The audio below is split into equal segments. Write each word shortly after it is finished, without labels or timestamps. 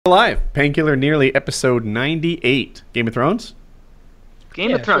Alive, Painkiller Nearly, episode 98. Game of Thrones?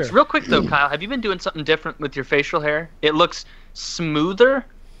 Game of Thrones. Sure. Real quick though, Kyle, have you been doing something different with your facial hair? It looks smoother.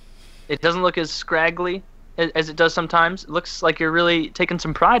 It doesn't look as scraggly as it does sometimes. It looks like you're really taking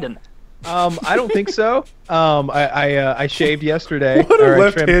some pride in it. I don't think so. I shaved yesterday. What a or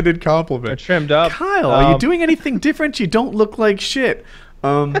left-handed I compliment. trimmed up. Kyle, are you doing anything different? You don't look like shit.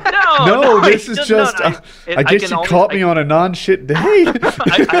 No, This is just... I guess you caught me on a non-shit day.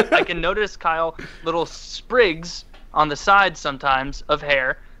 I can notice, Kyle, little sprigs on the sides sometimes of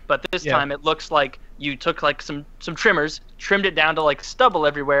hair, but this time it looks like you took like some trimmers, trimmed it down to like stubble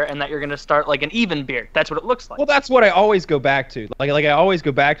everywhere, and that you're gonna start like an even beard. That's what it looks like. Well, that's what I always go back to. Like I always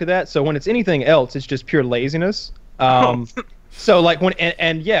go back to that. So when it's anything else, it's just pure laziness. So like when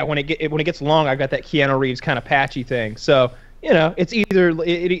it gets long, I've got that Keanu Reeves kind of patchy thing. So it's either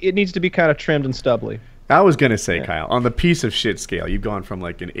it needs to be kind of trimmed and stubbly. I was going to say, Kyle, on the piece of shit scale, you've gone from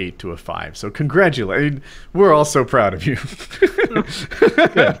like an 8 to a 5. So congratulations. We're all so proud of you. Thought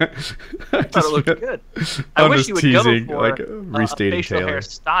it looked good. I wish you would teasing, go for like, a restating facial Taylor. hair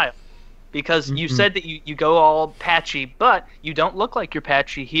style. Because you said that you go all patchy, but you don't look like you're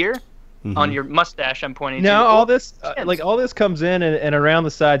patchy here. On your mustache, I'm pointing to. No, all this chins. all this comes in and around the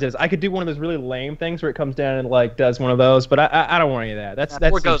sides. I could do one of those really lame things where it comes down and like does one of those, but I don't want any of that. That's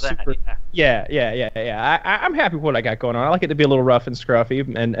Or go that, super. Yeah. I'm happy with what I got going on. I like it to be a little rough and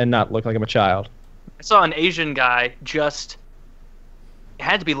scruffy and not look like I'm a child. I saw an Asian guy it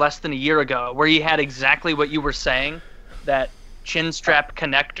had to be less than a year ago, where he had exactly what you were saying, that chin strap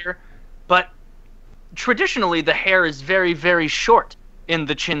connector, but traditionally the hair is very, very short in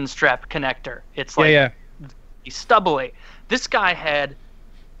the chin strap connector. It's like stubbly. This guy had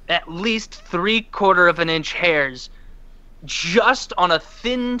at least 3/4 of an inch hairs just on a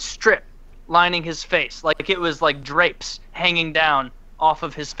thin strip lining his face, like it was like drapes hanging down off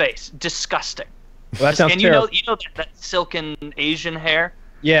of his face. Disgusting. Well, that sounds and terrible. you know that silken Asian hair,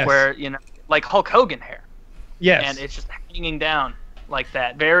 Yes. where like Hulk Hogan hair, Yes. and it's just hanging down like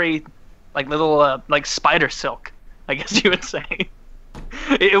that, very like little like spider silk, I guess you would say.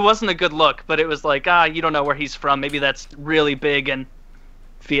 It wasn't a good look, but it was like, you don't know where he's from. Maybe that's really big in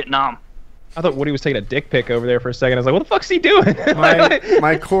Vietnam. I thought Woody was taking a dick pic over there for a second. I was like, what the fuck's he doing?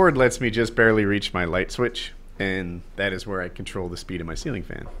 My cord lets me just barely reach my light switch, and that is where I control the speed of my ceiling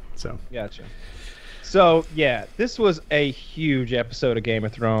fan. So Gotcha. So, yeah, this was a huge episode of Game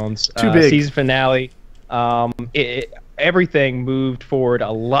of Thrones. Too big. Season finale. Everything moved forward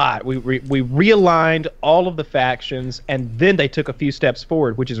a lot. We realigned all of the factions, and then they took a few steps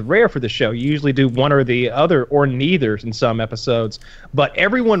forward, which is rare for the show. You usually do one or the other, or neither in some episodes. But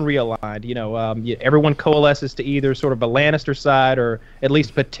everyone realigned. Everyone coalesces to either sort of a Lannister side or at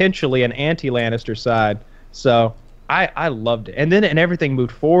least potentially an anti-Lannister side. So I loved it. And everything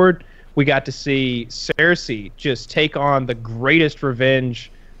moved forward. We got to see Cersei just take on the greatest revenge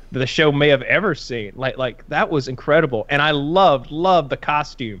the show may have ever seen. Like that was incredible, and I loved the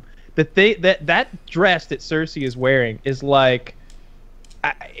costume. That dress that Cersei is wearing is like,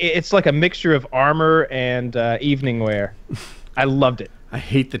 it's like a mixture of armor and evening wear. I loved it. I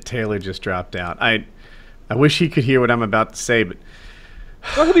hate that Taylor just dropped out. I wish he could hear what I'm about to say, but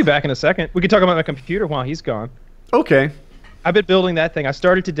Well, he'll be back in a second. We can talk about my computer while he's gone. okay. I've been building that thing. I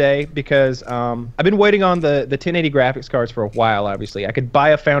started today because I've been waiting on the 1080 graphics cards for a while, obviously. I could buy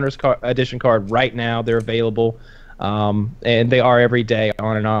a Founders Edition card right now. They're available, and they are every day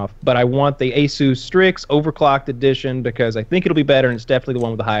on and off. But I want the Asus Strix Overclocked Edition because I think it'll be better, and it's definitely the one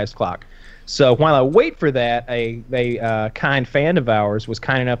with the highest clock. So while I wait for that, a kind fan of ours was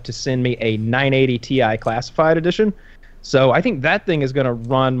kind enough to send me a 980 Ti Classified Edition. So I think that thing is going to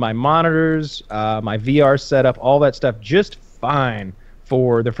run my monitors, my VR setup, all that stuff just fine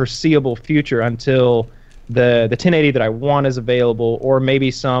for the foreseeable future until the 1080 that I want is available, or maybe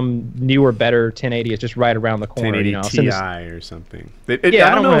some newer, better 1080 is just right around the corner. 1080 Ti or something. I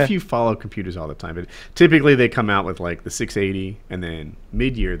Yeah, don't know if you follow computers all the time, but typically they come out with like the 680 and then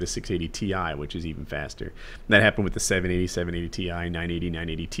mid-year the 680 Ti, which is even faster. That happened with the 780, 780 Ti, 980,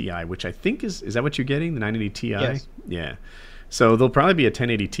 980 Ti, which I think is that what you're getting, the 980 Ti? Yes. Yeah. So there'll probably be a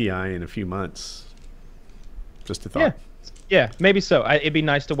 1080 Ti in a few months. Just a thought. Yeah, maybe so. It'd be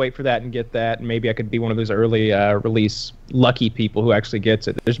nice to wait for that and get that, and maybe I could be one of those early release lucky people who actually gets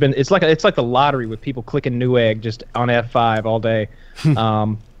it. It's like the lottery with people clicking Newegg just on F5 all day.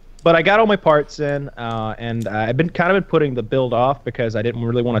 But I got all my parts in, and I've been putting the build off because I didn't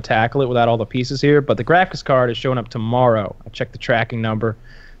really want to tackle it without all the pieces here. But the graphics card is showing up tomorrow. I checked the tracking number.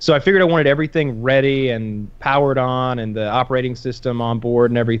 So I figured I wanted everything ready and powered on and the operating system on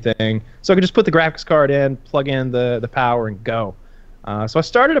board and everything. So I could just put the graphics card in, plug in the power, and go. So I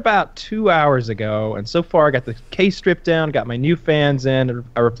started about 2 hours ago, and so far I got the case stripped down, got my new fans in.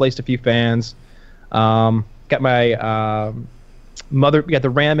 I replaced a few fans. Got my got the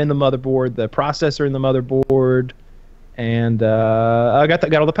RAM in the motherboard, the processor in the motherboard, and I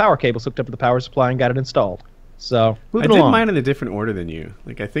got all the power cables hooked up to the power supply and got it installed. So I did mine in a different order than you.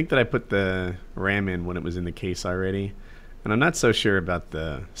 Like I think that I put the RAM in when it was in the case already, and I'm not so sure about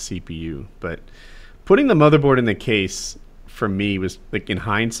the CPU. But putting the motherboard in the case for me was, like, in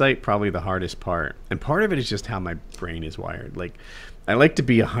hindsight, probably the hardest part. And part of it is just how my brain is wired. Like I like to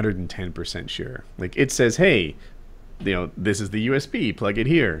be 110% sure. Like it says, hey, this is the USB, plug it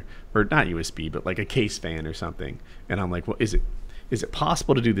here, or not USB, but like a case fan or something. And I'm like, well, is it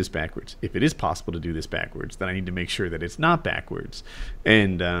possible to do this backwards? If it is possible to do this backwards, then I need to make sure that it's not backwards.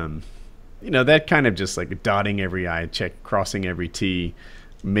 And, that kind of just like dotting every I, crossing every T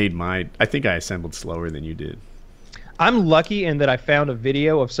made I think I assembled slower than you did. I'm lucky in that I found a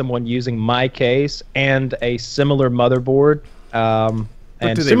video of someone using my case and a similar motherboard. But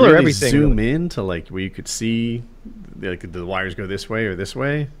and do they similar really everything. zoom in to like where you could see like the wires go this way or this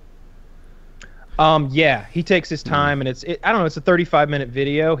way? Yeah, he takes his time, and I don't know, it's a 35-minute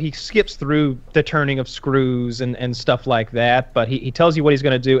video. He skips through the turning of screws and stuff like that, but he tells you what he's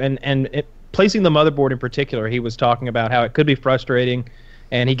going to do. And placing the motherboard in particular, he was talking about how it could be frustrating,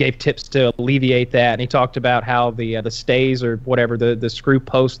 and he gave tips to alleviate that. And he talked about how the stays or whatever, the screw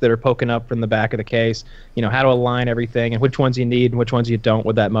posts that are poking up from the back of the case, how to align everything and which ones you need and which ones you don't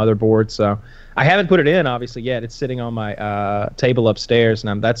with that motherboard. So I haven't put it in, obviously, yet. It's sitting on my table upstairs,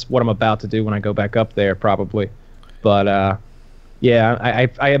 and that's what I'm about to do when I go back up there, probably. But, yeah,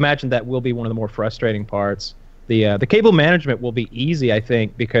 I imagine that will be one of the more frustrating parts. The cable management will be easy, I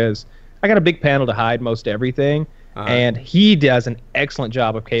think, because I got a big panel to hide most everything, and he does an excellent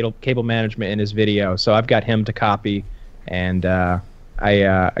job of cable management in his video. So I've got him to copy, and I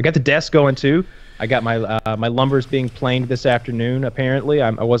got the desk going, too. I got my lumbers being planed this afternoon. Apparently, I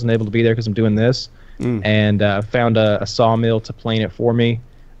wasn't able to be there because I'm doing this, and found a sawmill to plane it for me.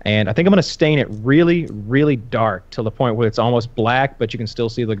 And I think I'm going to stain it really, really dark till the point where it's almost black, but you can still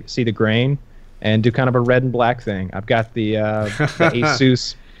see the grain, and do kind of a red and black thing. I've got the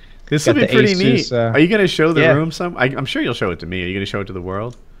Asus. This will be pretty Asus, neat. Are you going to show the yeah. room some? I'm sure you'll show it to me. Are you going to show it to the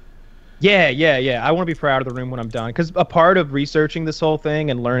world? Yeah. I want to be proud of the room when I'm done, because a part of researching this whole thing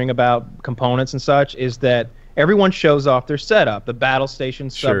and learning about components and such is that everyone shows off their setup. The Battle Station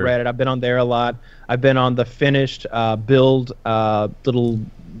subreddit, I've been on there a lot. I've been on the finished build little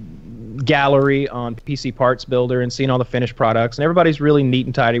gallery on PC Parts Builder and seen all the finished products, and everybody's really neat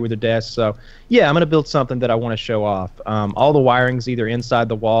and tidy with their desks. So yeah, I'm going to build something that I want to show off. All the wiring's either inside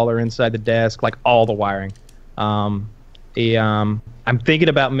the wall or inside the desk, like all the wiring. I'm thinking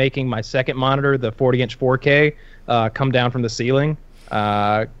about making my second monitor, the 40-inch 4K, come down from the ceiling,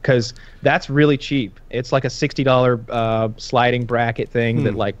 because that's really cheap. It's like a $60 sliding bracket thing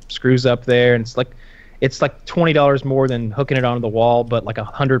that like screws up there, and it's like $20 more than hooking it onto the wall, but like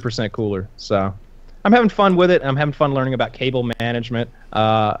 100% cooler. So I'm having fun with it. I'm having fun learning about cable management.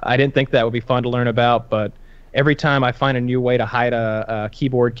 I didn't think that would be fun to learn about, but every time I find a new way to hide a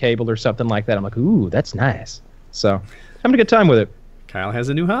keyboard cable or something like that, I'm like, ooh, that's nice. So having a good time with it. Kyle has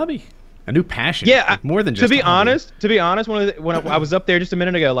a new hobby, a new passion. Yeah, like more than just. To be honest, when I was up there just a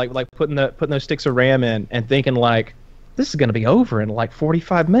minute ago, like putting those sticks of RAM in and thinking like, this is gonna be over in like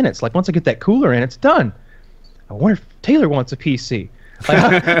 45 minutes. Like once I get that cooler in, it's done. I wonder if Taylor wants a PC.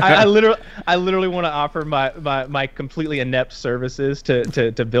 Like, I literally want to offer my completely inept services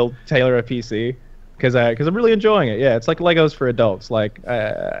to build Taylor a PC, because I'm really enjoying it. Yeah, it's like Legos for adults. Like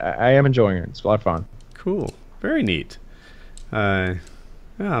I am enjoying it. It's a lot of fun. Cool. Very neat. I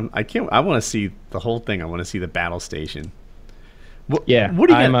want to see the whole thing. I want to see the Battle Station. What are you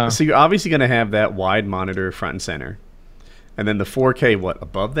gonna, so you're obviously going to have that wide monitor front and center, and then the 4K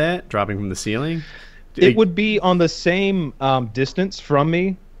above that, dropping from the ceiling. It would be on the same distance from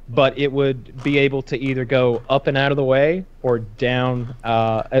me, but it would be able to either go up and out of the way or down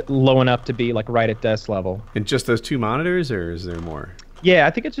low enough to be like right at desk level. And just those two monitors, or is there more? Yeah,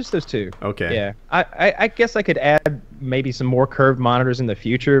 I think it's just those two. Okay. Yeah, I guess I could add maybe some more curved monitors in the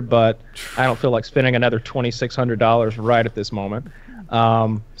future, but I don't feel like spending another $2,600 right at this moment.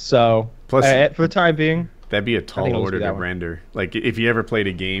 So plus, for the time being, that'd be a tall order to render. Like if you ever played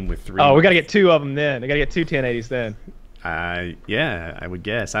a game with 3. Oh, we gotta get 2 of them then. We gotta get 2 1080s then. Yeah, I would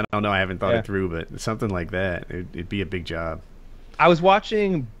guess. I don't know. I haven't thought it through, but something like that, it'd be a big job. I was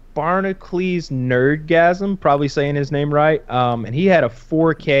watching Barnacles Nerdgasm, probably saying his name right, and he had a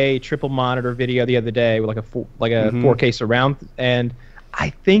 4K triple monitor video the other day with like a 4K surround, and I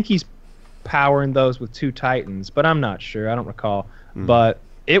think he's powering those with 2 Titans, but I'm not sure. I don't recall. but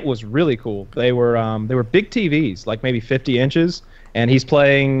it was really cool. They were big TVs, like maybe 50 inches, and he's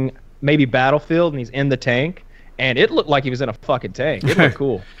playing maybe Battlefield, and he's in the tank, and it looked like he was in a fucking tank. It looked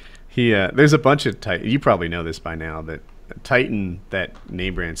cool. There's a bunch of Titan. You probably know this by now, that Titan, that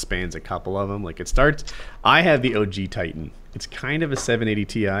name brand, spans a couple of them. Like it starts. I have the OG Titan. It's kind of a 780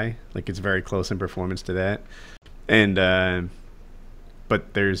 Ti. Like it's very close in performance to that. And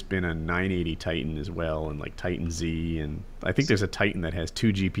but there's been a 980 Titan as well, and like Titan Z, and I think there's a Titan that has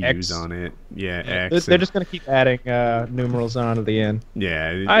 2 GPUs X. on it. Yeah, X. They're just gonna keep adding numerals on to the end.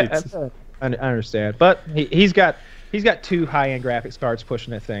 Yeah, I understand, but he's got 2 high-end graphics cards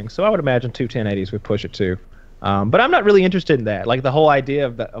pushing that thing, so I would imagine 2 1080s would push it too. But I'm not really interested in that. Like the whole idea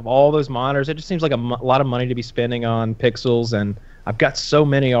of all those monitors, it just seems like a lot of money to be spending on pixels, and I've got so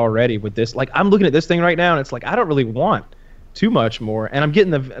many already with this. Like I'm looking at this thing right now, and it's like I don't really want too much more, and I'm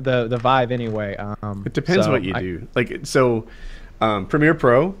getting the Vive anyway. It depends what you do. Like so, Premiere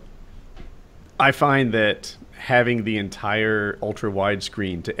Pro, I find that having the entire ultra wide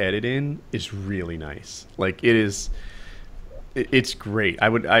screen to edit in is really nice. Like it's great. I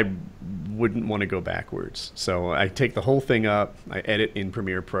wouldn't want to go backwards. So I take the whole thing up, I edit in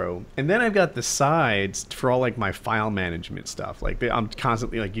Premiere Pro, and then I've got the sides for all like my file management stuff. Like I'm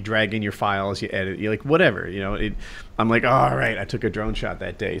constantly like, you drag in your files, you edit, you like whatever, you know. I'm like, oh, all right, I took a drone shot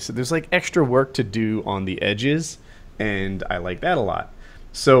that day. So there's like extra work to do on the edges, and I like that a lot.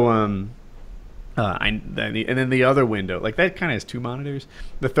 So and then the other window, like that kind of has 2 monitors.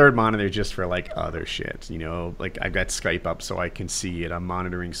 The third monitor is just for like other shit, you know, like I've got Skype up so I can see it. I'm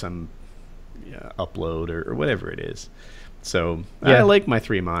monitoring some upload or whatever it is. So yeah. I like my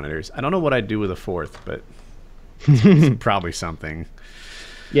 3 monitors. I don't know what I'd do with a 4th, but it's probably something.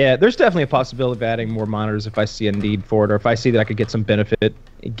 Yeah, there's definitely a possibility of adding more monitors if I see a need for it, or if I see that I could get some benefit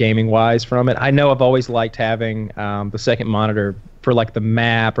gaming-wise from it. I know I've always liked having the second monitor for like the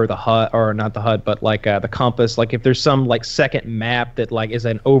map or the HUD, or not the HUD, but like the compass. Like if there's some like second map that like is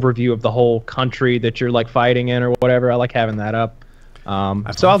an overview of the whole country that you're like fighting in or whatever, I like having that up.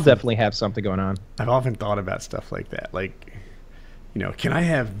 So I'll definitely have something going on. I've often thought about stuff like that. Like, you know, can I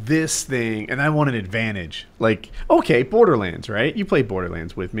have this thing and I want an advantage? Like, okay, Borderlands, right? You played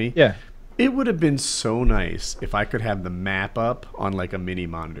Borderlands with me. Yeah. It would have been so nice if I could have the map up on like a mini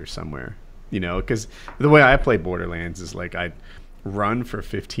monitor somewhere, you know, because the way I play Borderlands is like I'd run for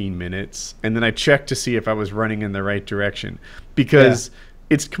 15 minutes and then I check to see if I was running in the right direction, because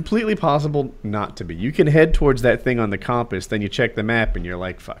it's completely possible not to be. You can head towards that thing on the compass, then you check the map and you're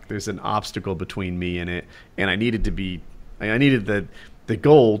like, fuck, there's an obstacle between me and it, and I needed the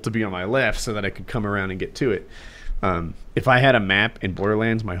goal to be on my left so that I could come around and get to it. If I had a map in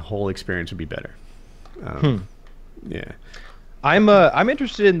Borderlands, my whole experience would be better. Yeah. I'm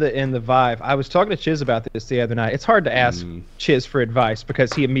interested in the Vive. I was talking to Chiz about this the other night. It's hard to ask Chiz for advice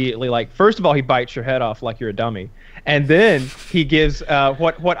because he immediately, like, first of all, he bites your head off like you're a dummy, and then he gives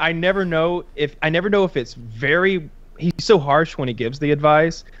what I never know if it's very. He's so harsh when he gives the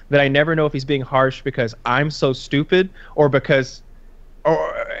advice that I never know if he's being harsh because I'm so stupid or because.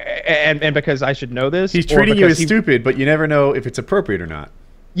 And because I should know this. He's treating you as stupid, but you never know if it's appropriate or not.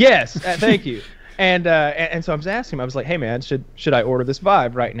 Yes, thank you. And so I was asking him, I was like, hey man, should I order this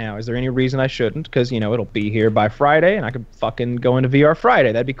Vive right now? Is there any reason I shouldn't? Because, you know, it'll be here by Friday and I could fucking go into VR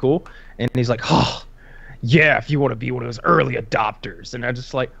Friday. That'd be cool. And he's like, oh, yeah, if you want to be one of those early adopters. And I'm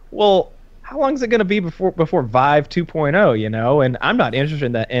just like, well, how long is it going to be before Vive 2.0, you know? And I'm not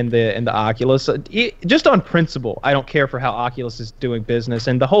interested in the Oculus. Just on principle, I don't care for how Oculus is doing business.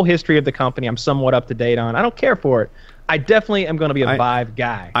 And the whole history of the company, I'm somewhat up to date on. I don't care for it. I definitely am going to be a Vive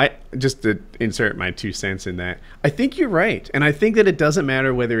guy. Just to insert my 2 cents in that, I think you're right. And I think that it doesn't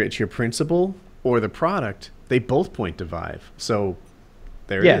matter whether it's your principle or the product. They both point to Vive. So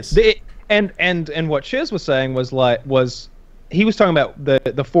there it is. And what Chiz was saying was he was talking about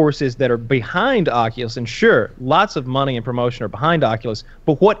the forces that are behind Oculus, and sure, lots of money and promotion are behind Oculus,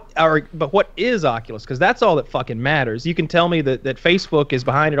 but what is Oculus? Because that's all that fucking matters. You can tell me that Facebook is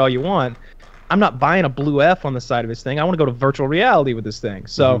behind it all you want. I'm not buying a blue F on the side of this thing. I want to go to virtual reality with this thing.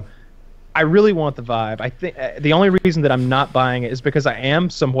 So I really want the Vive. I think the only reason that I'm not buying it is because I am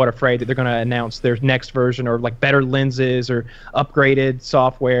somewhat afraid that they're going to announce their next version or like better lenses or upgraded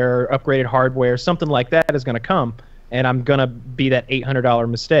software, upgraded hardware, something like that is going to come. And I'm going to be that $800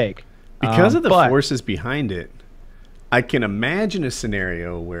 mistake. Because of the forces behind it, I can imagine a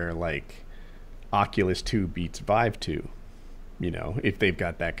scenario where, like, Oculus 2 beats Vive 2, you know, if they've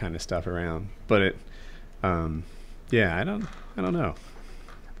got that kind of stuff around. But yeah, I don't know.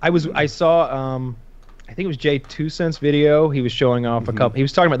 I saw, I think it was Jay 2 Cents video. He was showing off a couple. He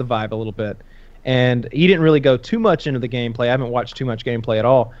was talking about the Vive a little bit. and he didn't really go too much into the gameplay. I haven't watched too much gameplay at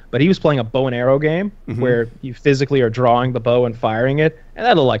all, but he was playing a bow and arrow game where you physically are drawing the bow and firing it, and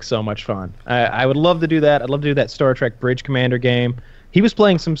that looked like so much fun. I would love to do that. I'd love to do that Star Trek Bridge Commander game. He was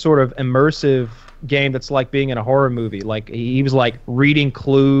playing some sort of immersive game that's like being in a horror movie. Like he was like reading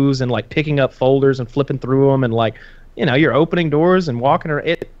clues and like picking up folders and flipping through them, and like, you know, you're opening doors and walking around.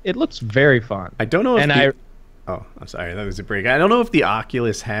 It looks very fun. I don't know if oh, I'm sorry, that was a break. I don't know if the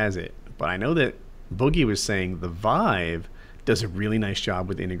Oculus has it, but I know that Boogie was saying the Vive does a really nice job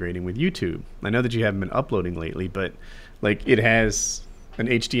with integrating with YouTube. I know that you haven't been uploading lately, but like it has an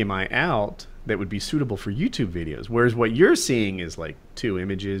HDMI out that would be suitable for YouTube videos, whereas what you're seeing is like 2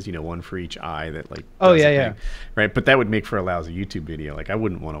 images, you know, one for each eye that like oh does yeah, the yeah, thing, right? But that would make for a lousy YouTube video. Like I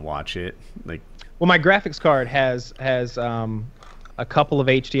wouldn't want to watch it. Like, well, my graphics card has a couple of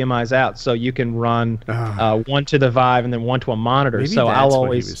HDMI's out, so you can run one to the Vive and then one to a monitor. Maybe so that's I'll what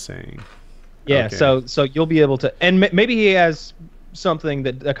always he was saying. yeah. Okay. So you'll be able to, and maybe he has something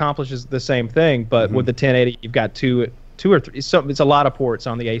that accomplishes the same thing, but with the 1080, you've got two or three. So it's a lot of ports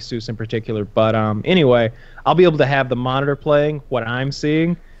on the Asus in particular. But anyway, I'll be able to have the monitor playing what I'm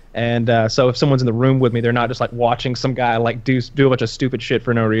seeing. And so if someone's in the room with me, they're not just like watching some guy like do a bunch of stupid shit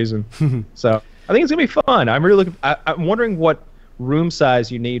for no reason. So I think it's gonna be fun. I'm really looking. I'm wondering what room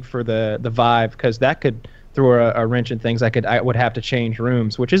size you need for the Vive, because that could throw a wrench in things. I would have to change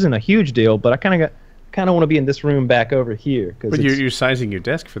rooms, which isn't a huge deal, but I kind of want to be in this room back over here. But you're sizing your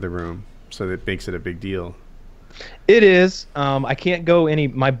desk for the room, so that makes it a big deal. It is. I can't go any.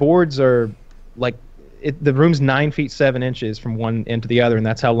 My boards are like the room's 9 feet 7 inches from one end to the other, and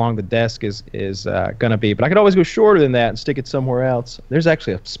that's how long the desk is gonna be. But I could always go shorter than that and stick it somewhere else. There's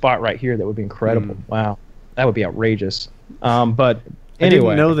actually a spot right here that would be incredible. Wow, that would be outrageous. But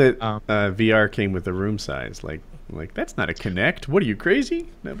anyway, I didn't know that VR came with the room size. Like that's not a Kinect. What are you, crazy?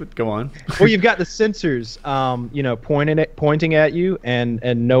 No, but go on. Well, you've got the sensors, you know, pointing at you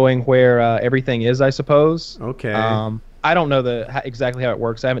and knowing where everything is, I suppose. Okay. I don't know exactly how it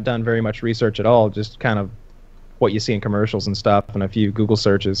works. I haven't done very much research at all. Just kind of what you see in commercials and stuff, and a few Google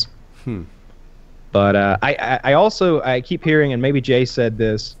searches. But I also keep hearing, and maybe Jay said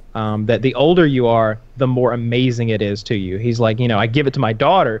this, that the older you are, the more amazing it is to you. He's like, you know, I give it to my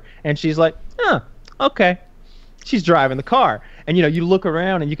daughter, and she's like, okay. She's driving the car, and you know, you look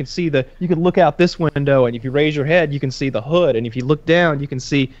around and you can look out this window, and if you raise your head, you can see the hood, and if you look down, you can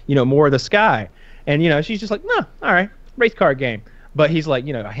see, you know, more of the sky. And you know, she's just like, no, all right, race car game. But he's like,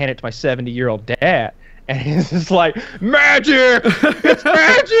 you know, I hand it to my 70-year-old dad, and he's just like, magic, it's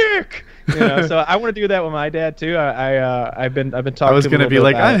magic. You know, so I want to do that with my dad too. I've been talking. I was going to be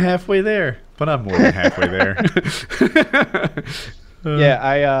like, I'm it. halfway there, but I'm more than halfway there.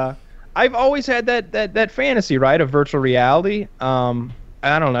 Yeah, I've always had that fantasy, right, of virtual reality.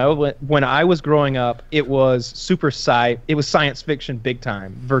 I don't know. When I was growing up, it was it was science fiction big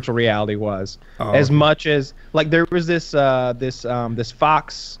time. Virtual reality was as much as like there was this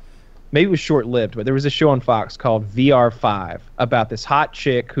Fox. Maybe it was short-lived, but there was a show on Fox called VR5 about this hot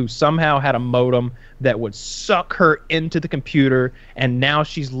chick who somehow had a modem that would suck her into the computer, and now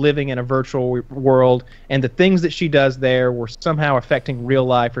she's living in a virtual world, and the things that she does there were somehow affecting real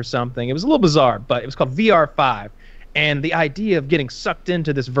life or something. It was a little bizarre, but it was called VR5, and the idea of getting sucked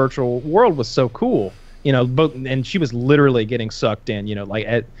into this virtual world was so cool. You know, and she was literally getting sucked in, you know, like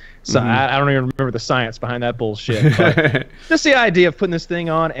I don't even remember the science behind that bullshit. But just the idea of putting this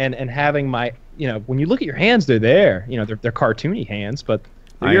thing on and having my, you know, when you look at your hands, they're there. You know, they're cartoony hands, but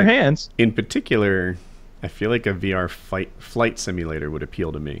they're your hands. In particular, I feel like a VR flight simulator would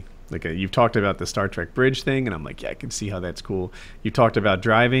appeal to me. Like you've talked about the Star Trek Bridge thing, and I'm like, yeah, I can see how that's cool. You talked about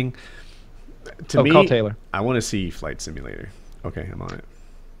driving. To me, call Taylor. I want to see Flight Simulator. Okay, I'm on it.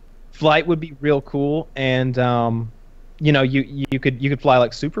 Flight would be real cool, and you know, you could fly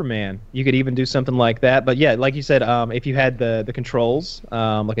like Superman. You could even do something like that. But yeah, like you said, if you had the controls,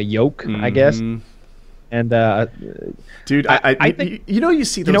 like a yoke, I guess. And dude, I think you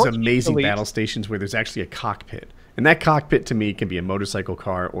see those amazing believe? battle stations where there's actually a cockpit, and that cockpit to me can be a motorcycle,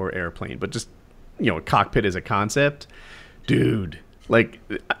 car, or airplane. But just, you know, a cockpit as a concept, dude. Like,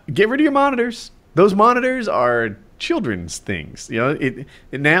 get rid of your monitors. Those monitors are children's things. You know,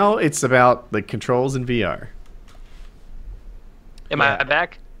 now it's about the controls in VR. Am I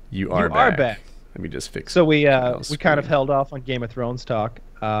back? You are back. Let me just fix. So we kind of held off on Game of Thrones talk.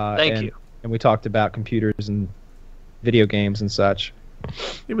 Thank you. And we talked about computers and video games and such.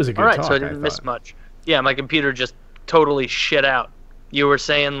 It was a good talk. All right, talk, so I didn't miss much. Yeah, my computer just totally shit out. You were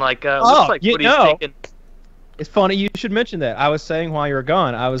saying like, looks like Woody's taking. It's funny you should mention that. I was saying while you were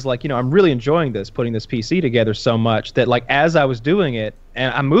gone, I was like, you know, I'm really enjoying putting this PC together so much that like as I was doing it,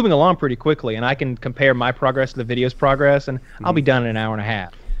 and I'm moving along pretty quickly, and I can compare my progress to the video's progress, and I'll be done in an hour and a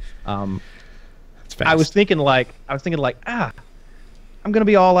half. It's fast. I was thinking like, I'm gonna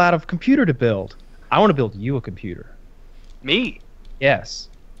be all out of computer to build. I want to build you a computer. Me? Yes.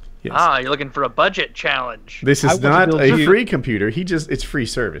 Yes. Ah, you're looking for a budget challenge. This I is want to not build a you- free computer. It's free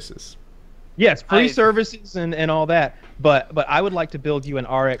services. Yes, free I- services and all that. But I would like to build you an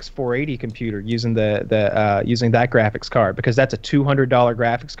RX 480 computer using using that graphics card, because that's a $200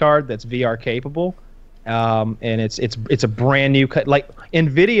 graphics card that's VR capable, and it's a brand new like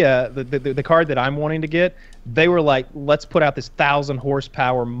NVIDIA, the card that I'm wanting to get. They were like, let's put out this 1,000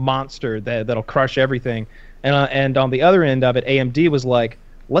 horsepower monster that'll crush everything, and on the other end of it, AMD was like,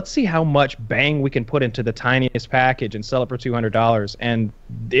 let's see how much bang we can put into the tiniest package and sell it for $200. And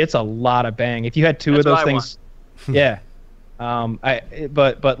it's a lot of bang. If you had two That's of what those I things, yeah.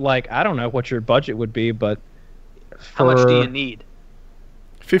 But like, I don't know what your budget would be, but How much do you need?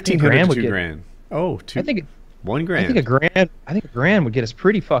 1,500 grand to would 2 get- grand. Oh, two. I think $1 I grand. think a grand would get us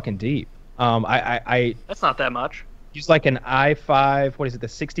pretty fucking deep. I That's not that much. use like an i5. What is it? The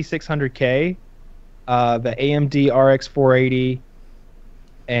 6600K, the AMD RX 480,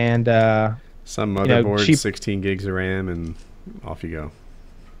 and Some you know, motherboard, cheap- 16 gigs of RAM, and off you go.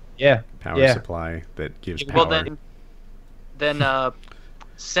 yeah, Power yeah. supply that gives Well, power. then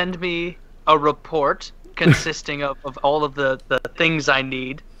send me a report consisting of all of the things I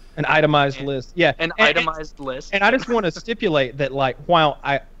need, An itemized list. Yeah, an and- itemized list. And I just want to stipulate that, like, while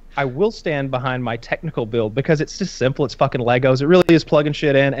I will stand behind my technical build, because it's just simple, it's fucking Legos. It really is plugging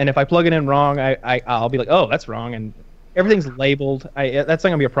shit in, and if I plug it in wrong, I'll be like, oh, that's wrong, and everything's labeled. That's not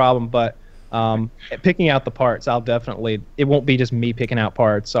gonna be a problem. But picking out the parts, I'll definitely. It won't be just me picking out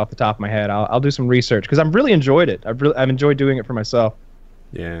parts off the top of my head. I'll do some research, because I've really enjoyed it. I've enjoyed doing it for myself.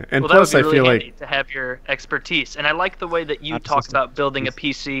 Yeah, and Well, that plus would I be really feel handy like to have your expertise. And I like the way that you Not talk just about building a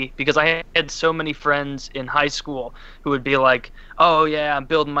PC, because I had so many friends in high school who would be like, "Oh yeah, I'm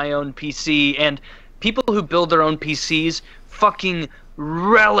building my own PC," and people who build their own PCs fucking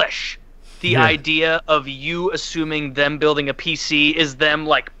relish the Yeah. idea of you assuming them building a PC is them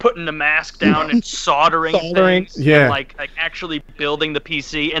like putting the mask down and soldering things, Yeah. and like actually building the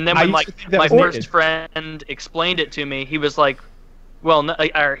PC. And then I when used like to think that my was first naked. friend explained it to me, he was like, well, no,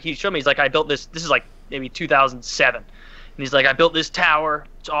 or he showed me, he's like, I built this is like maybe 2007, and he's like, I built this tower,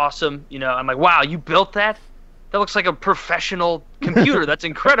 it's awesome, you know. I'm like, wow, you built that? That looks like a professional computer. That's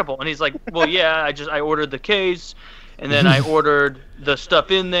incredible. And he's like, well, yeah, I ordered the case, and then I ordered the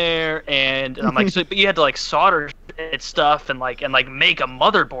stuff in there, and I'm like, so, but you had to like solder it stuff and like make a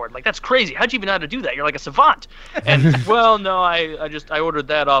motherboard. Like, that's crazy. How'd you even know how to do that? You're like a savant. And well, no, I ordered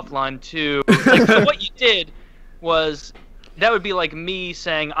that offline too. Like, so what you did was, that would be like me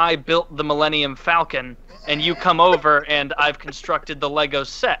saying I built the Millennium Falcon, and you come over and I've constructed the Lego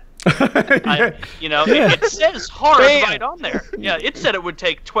set. You know, it says hard Bam. right on there. Yeah, it said it would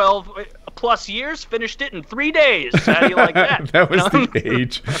take 12 plus years, finished it in 3 days. How do you like that? that was You know? the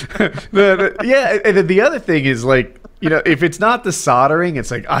age. Yeah, and then the other thing is, like, you know, if it's not the soldering,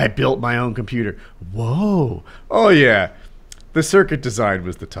 it's like, I built my own computer. Whoa. Oh yeah. The circuit design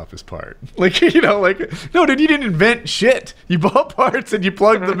was the toughest part. Like, you know, like, no, dude, you didn't invent shit. You bought parts and you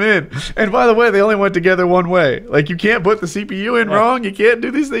plugged them in. And by the way, they only went together one way. Like, you can't put the CPU in wrong. You can't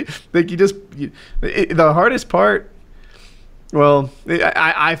do these things. Like, the hardest part, well,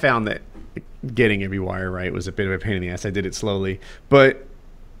 I found that getting every wire right was a bit of a pain in the ass. I did it slowly. But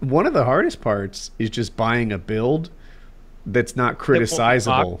one of the hardest parts is just buying a build that's not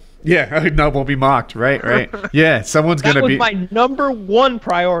criticizable. Yeah, no, won't be mocked. Right. Yeah, someone's That gonna was be. my number one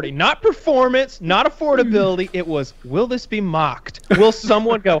priority. Not performance, not affordability. It was, will this be mocked? Will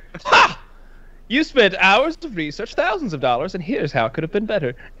someone go, ha! You spent hours of research, thousands of dollars, and here's how it could have been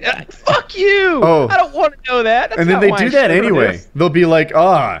better. Fuck you! Oh. I don't want to know that. That's And then not they why do I that showed anyway. this. They'll be like,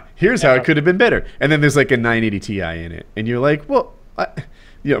 here's how Yeah. it could have been better. And then there's like a 980 Ti in it. And you're like, well,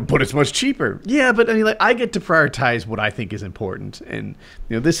 but it's much cheaper. Yeah, but I mean, like, I get to prioritize what I think is important. And,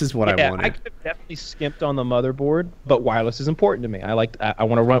 you know, this is what I I wanted. could have definitely skimped on the motherboard, but wireless is important to me. I want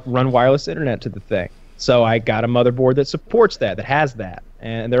to run wireless internet to the thing. So I got a motherboard that supports that has that.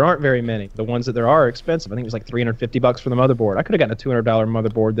 And there aren't very many. The ones that there are expensive. I think it was like $350 for the motherboard. I could have gotten a $200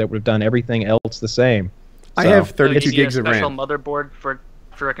 motherboard that would have done everything else the same. I So- have So 32 you need gigs a of special RAM. motherboard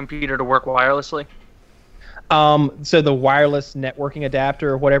for a computer to work wirelessly. So the wireless networking adapter,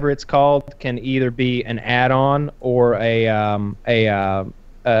 or whatever it's called, can either be an add-on or a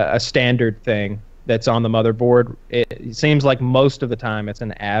standard thing that's on the motherboard. It seems like most of the time it's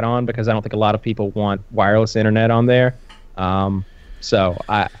an add-on, because I don't think a lot of people want wireless internet on there. But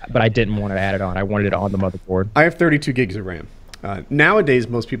I didn't want it added on. I wanted it on the motherboard. I have 32 gigs of RAM. Nowadays,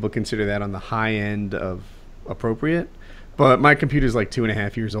 most people consider that on the high end of appropriate. But my computer's like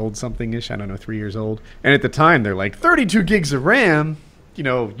 2.5 years old, something-ish. I don't know, 3 years old. And at the time, they're like, 32 gigs of RAM? You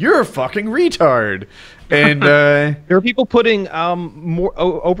know, you're a fucking retard. And there are people putting more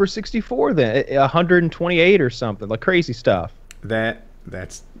over 64 than 128 or something, like crazy stuff.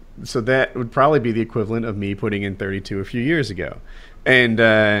 So that would probably be the equivalent of me putting in 32 a few years ago.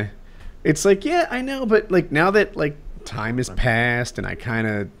 And it's like, yeah, I know, but like now that like time has passed and I kind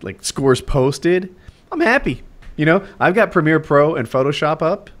of like scores posted, I'm happy. You know, I've got Premiere Pro and Photoshop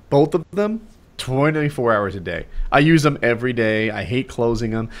up, both of them, 24 hours a day. I use them every day. I hate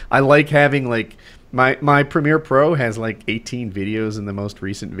closing them. I like having like my Premiere Pro has like 18 videos in the most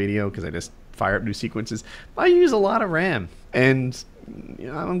recent video because I just fire up new sequences. I use a lot of RAM, and you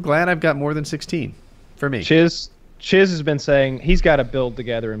know, I'm glad I've got more than 16 for me. Chiz has been saying he's got to build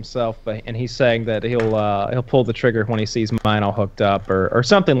together himself, and he's saying that he'll pull the trigger when he sees mine all hooked up or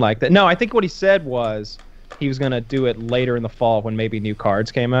something like that. No, I think what he said was he was going to do it later in the fall when maybe new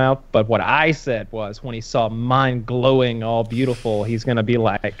cards came out. But what I said was when he saw mine glowing all beautiful, he's going to be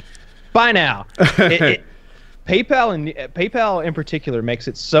like, "Buy now." PayPal in particular makes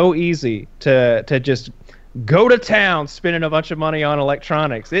it so easy to just go to town spending a bunch of money on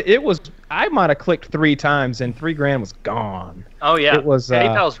electronics. It was, I might have clicked 3 times and $3,000 was gone. Oh yeah, it was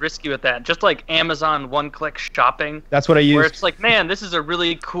PayPal's risky with that. Just like Amazon one-click shopping. That's what I used. Where it's like, man, this is a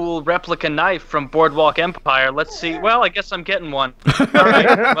really cool replica knife from Boardwalk Empire. Let's see. Well, I guess I'm getting one. All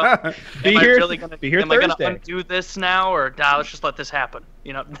right. Well, be here Thursday. I gonna undo this now, or nah, let's just let this happen?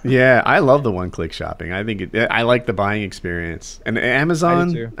 You know. Yeah, I love the one-click shopping. I think I like the buying experience. And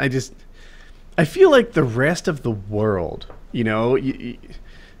Amazon, I feel like the rest of the world, you know, you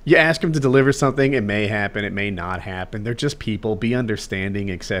ask them to deliver something, it may happen, it may not happen. They're just people, be understanding,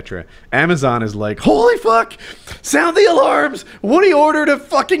 etc. Amazon is like, holy fuck, sound the alarms. Woody ordered a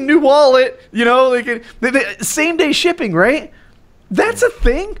fucking new wallet, you know, like same day shipping, right? That's a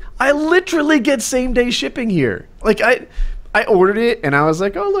thing. I literally get same day shipping here. Like I ordered it and I was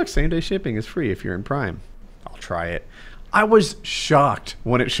like, oh look, same day shipping is free if you're in Prime. I'll try it. I was shocked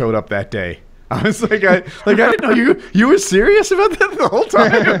when it showed up that day. I was like, I didn't know you were serious about that the whole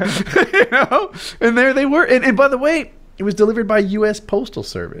time, you know. And there they were. And by the way, it was delivered by U.S. Postal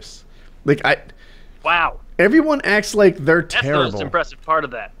Service. Wow. Everyone acts like they're terrible. That's the most impressive part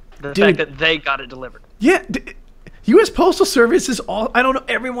of that. The fact that they got it delivered. Yeah. U.S. Postal Service is all. I don't know.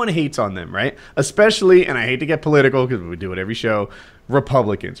 Everyone hates on them, right? Especially, and I hate to get political because we do it every show.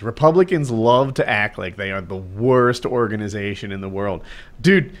 Republicans. Republicans love to act like they are the worst organization in the world,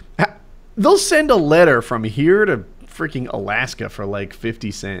 dude. They'll send a letter from here to freaking Alaska for like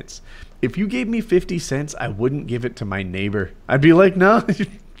 50 cents. If you gave me 50 cents, I wouldn't give it to my neighbor. I'd be like, no,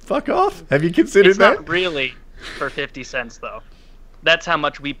 fuck off. Have you considered that? It's not really for 50 cents, though. That's how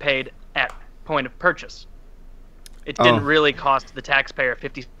much we paid at point of purchase. It didn't really cost the taxpayer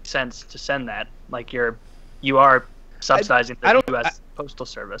 50 cents to send that. Like you are subsidizing the U.S. Postal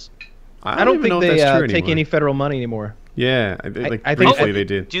Service. I don't think they take any federal money anymore. Yeah, I think briefly they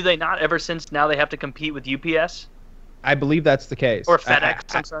did. Do they not ever since now they have to compete with UPS? I believe that's the case. Or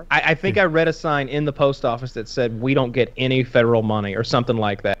FedEx, I'm sorry. I think I read a sign in the post office that said we don't get any federal money or something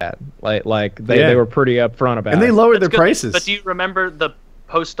like that. Like they were pretty upfront about it. And they lowered their prices. But do you remember the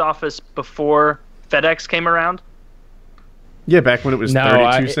post office before FedEx came around? Yeah, back when it was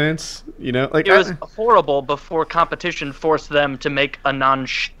 32 cents, you know, like it was horrible before competition forced them to make a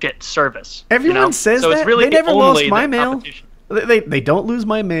non-shit service. Everyone says that. Really they never lost my mail. They don't lose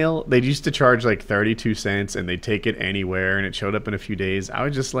my mail. They used to charge like 32 cents, and they take it anywhere, and it showed up in a few days. I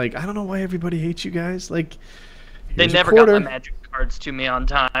was just like, I don't know why everybody hates you guys. Like, they never got my magic cards to me on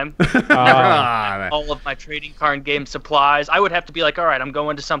time. Never got all of my trading card game supplies. I would have to be like, all right, I'm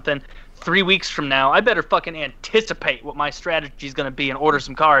going to something 3 weeks from now. I better fucking anticipate what my strategy is going to be and order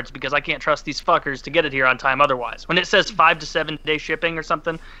some cards because I can't trust these fuckers to get it here on time otherwise. When it says 5 to 7 day shipping or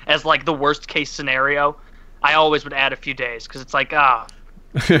something as like the worst case scenario, I always would add a few days because it's like, nah,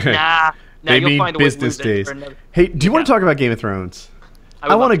 they you'll mean find a way business to lose days. it for another... Hey, do you want to talk about Game of Thrones?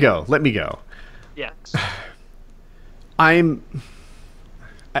 I want to go. Let me go. Yes. I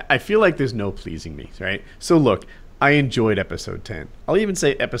feel like there's no pleasing me, right? So look, I enjoyed episode 10. I'll even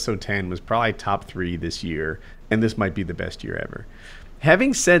say episode 10 was probably top 3 this year, and this might be the best year ever.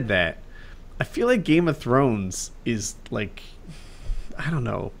 Having said that, I feel like Game of Thrones is like, I don't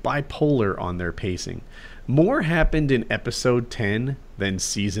know, bipolar on their pacing. More happened in episode 10 than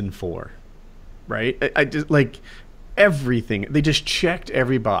season 4, right? I just like everything. They just checked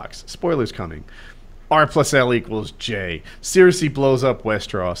every box. Spoilers coming. R plus L equals J. Cersei blows up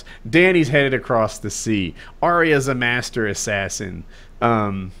Westeros. Dany's headed across the sea. Arya's a master assassin.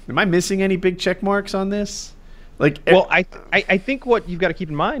 Am I missing any big check marks on this? Like, well, I think what you've got to keep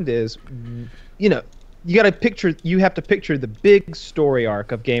in mind is, you know, you have to picture the big story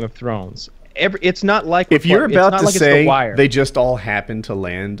arc of Game of Thrones. It's not like if you're about to say The they just all happen to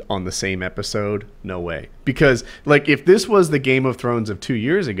land on the same episode, no way. Because like if this was the Game of Thrones of 2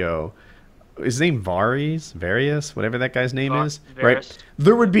 years ago, his name Varys, whatever that guy's name is, right?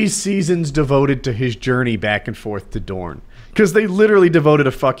 There would be seasons devoted to his journey back and forth to Dorne. Because they literally devoted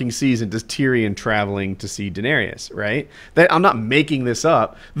a fucking season to Tyrion traveling to see Daenerys, right? I'm not making this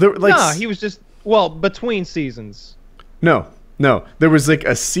up. No, he was just between seasons. No, there was like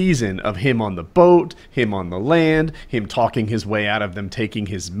a season of him on the boat, him on the land, him talking his way out of them taking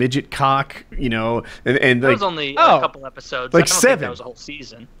his midget cock, you know, and that like, was only a couple episodes. Like I don't 7. think that was a whole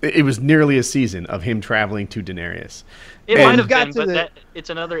season. It was nearly a season of him traveling to Daenerys. It might have been, but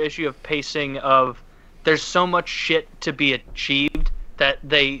it's another issue of pacing. Of there's so much shit to be achieved that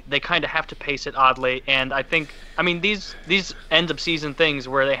they kind of have to pace it oddly. And I mean these end of season things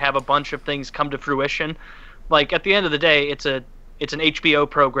where they have a bunch of things come to fruition. Like at the end of the day, it's an HBO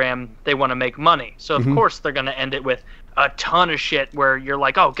program. They want to make money, so of course they're going to end it with a ton of shit where you're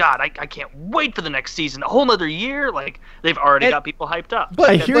like, oh god, I can't wait for the next season. A whole nother year. Like they've already got people hyped up. But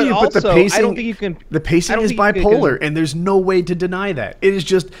I hear you, but the pacing, I don't think you can. The pacing is bipolar, and there's no way to deny that. It is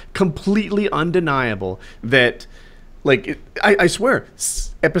just completely undeniable that, like, I swear,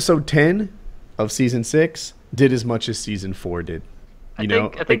 episode 10 of season 6 did as much as season 4 did. I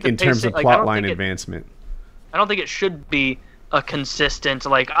think in terms of plot line advancement. I don't think it should be a consistent,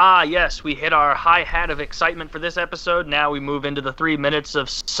 like, yes, we hit our high hat of excitement for this episode. Now we move into the 3 minutes of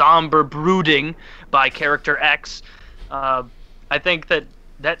somber brooding by character X. I think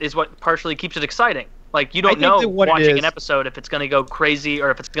that is what partially keeps it exciting. Like, you don't know watching an episode if it's going to go crazy or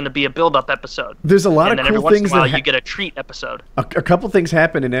if it's going to be a build-up episode. There's a lot of cool things. And then every once in a while, you get a treat episode. A couple things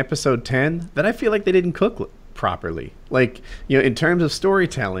happen in episode 10 that I feel like they didn't cook properly. Like, you know, in terms of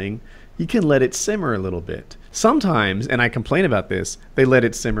storytelling, you can let it simmer a little bit. Sometimes, and I complain about this, they let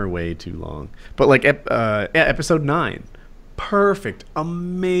it simmer way too long. But like episode 9, perfect,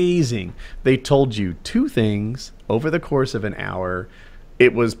 amazing. They told you 2 things over the course of an hour.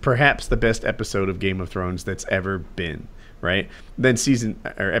 It was perhaps the best episode of Game of Thrones that's ever been, right? Then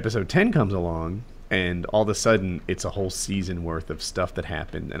episode 10 comes along, and all of a sudden it's a whole season worth of stuff that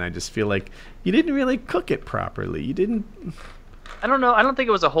happened. And I just feel like you didn't really cook it properly. You didn't... I don't know. I don't think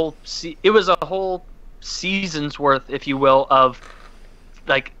it was a whole... It was a whole season's worth, if you will, of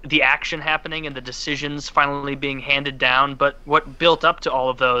like the action happening and the decisions finally being handed down. But what built up to all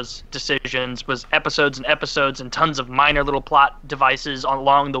of those decisions was episodes and episodes and tons of minor little plot devices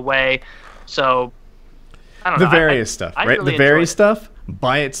along the way. So I don't know. The various stuff, right? Really the various stuff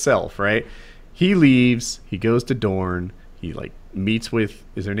by itself, right? He leaves. He goes to Dorne. He like meets with.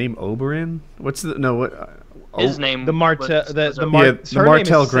 Is her name Oberyn? What's the no? What his name? The the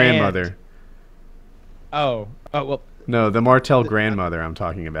Martell grandmother. Oh, well. No, the Martell grandmother I'm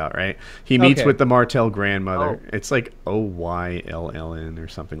talking about, right? He meets with the Martell grandmother. Oh. It's like Oylln or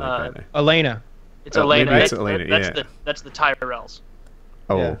something like that. Elena. It's Elena. It's Elena. That's the Tyrells.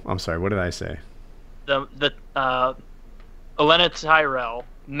 Oh, yeah. I'm sorry. What did I say? The Elena Tyrell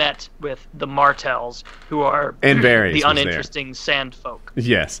met with the Martells, who are the uninteresting sand folk.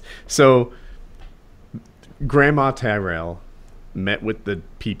 Yes. So Grandma Tyrell met with the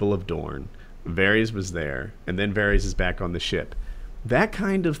people of Dorne. Varys was there, and then Varys is back on the ship. That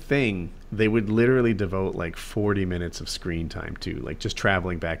kind of thing, they would literally devote like 40 minutes of screen time to, like just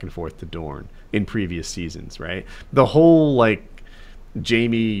traveling back and forth to Dorne in previous seasons, right? The whole like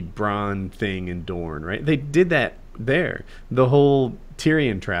Jaime Bronn thing in Dorne, right? They did that there. The whole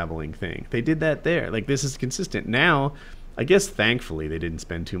Tyrion traveling thing, they did that there. Like this is consistent. Now, I guess thankfully they didn't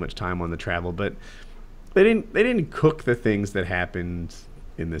spend too much time on the travel, but they didn't cook the things that happened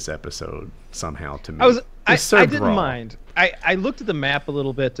in this episode somehow to me. I didn't mind. I looked at the map a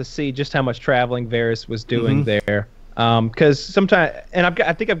little bit to see just how much traveling Varys was doing there. Because sometimes, and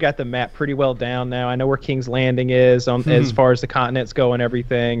I think I've got the map pretty well down now. I know where King's Landing is as far as the continents go and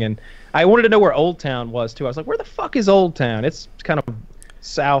everything. And I wanted to know where Old Town was too. I was like, where the fuck is Old Town? It's kind of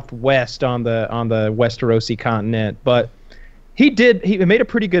southwest on the Westerosi continent, but. He made a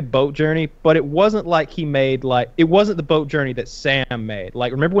pretty good boat journey, but it wasn't like it wasn't the boat journey that Sam made.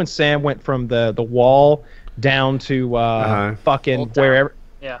 Like, remember when Sam went from the wall down to fucking wherever?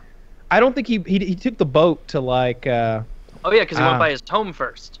 Yeah. I don't think he took the boat to like. Oh yeah, because he went by his home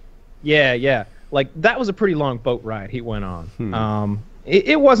first. Yeah. Like that was a pretty long boat ride he went on.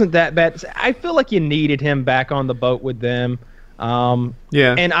 It wasn't that bad. I feel like you needed him back on the boat with them.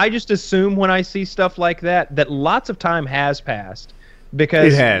 Yeah. And I just assume when I see stuff like that lots of time has passed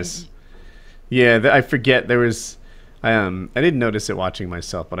because It has. Yeah, I forget there was. I didn't notice it watching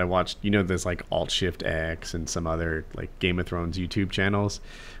myself, but I watched. There's like Alt Shift X and some other like Game of Thrones YouTube channels.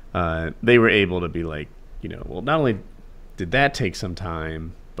 They were able to be like, well, not only did that take some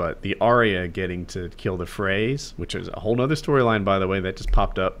time, but the Arya getting to kill the Freys, which is a whole nother storyline, by the way, that just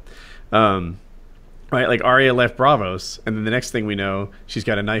popped up. Right, like Arya left Bravos, and then the next thing we know, she's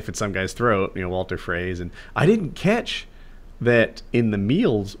got a knife at some guy's throat. Walter Freys, and I didn't catch that in the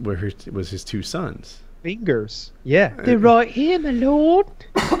meals was his two sons. Fingers. Yeah. They're right here, my lord.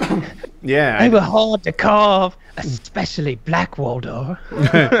 Yeah. They were hard to carve, especially Blackwalder.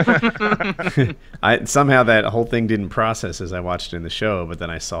 Somehow that whole thing didn't process as I watched it in the show, but then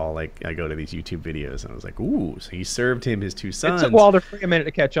I saw, I go to these YouTube videos, and I was like, ooh, so he served him his two sons. It took Walder Free a minute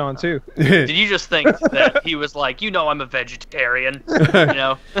to catch on, too. Did you just think that he was like, I'm a vegetarian,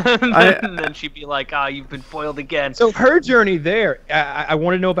 and then she'd be like, you've been foiled again. So her journey there, I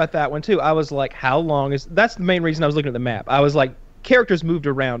want to know about that one, too. I was like, how long that's the main reason I was looking at the map. I was like, characters moved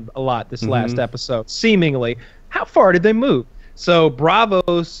around a lot this last episode, seemingly. How far did they move? So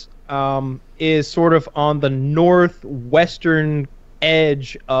Bravos is sort of on the northwestern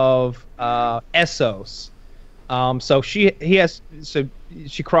edge of Essos. So she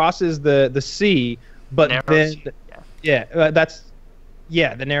crosses the sea, but Narrow then sea,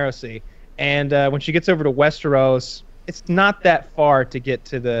 the Narrow Sea. And when she gets over to Westeros, it's not that far to get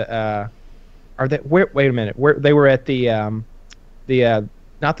to the. Wait a minute. Where they were at the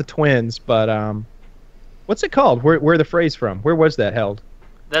not the Twins, but what's it called? Where the Freys from? Where was that held?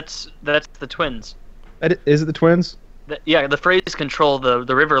 That's the Twins. Is it the Twins? The Freys control the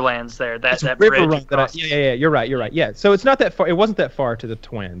Riverlands there. That River bridge. Run. Yeah. You're right. Yeah. So it's not that far. It wasn't that far to the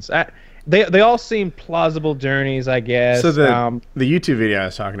Twins. They all seem plausible journeys, I guess. So the YouTube video I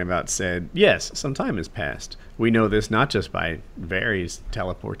was talking about said, yes, some time has passed. We know this not just by Varys'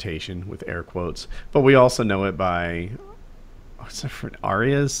 teleportation, with air quotes, but we also know it by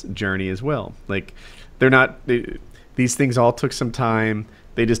Arya's journey as well. Like, these things all took some time.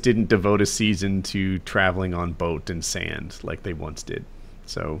 They just didn't devote a season to traveling on boat and sand like they once did.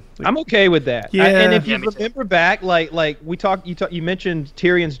 So I'm okay with that. Yeah. And if you me too. remember back, like we talked, you mentioned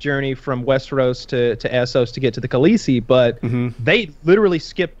Tyrion's journey from Westeros to Essos to get to the Khaleesi, but they literally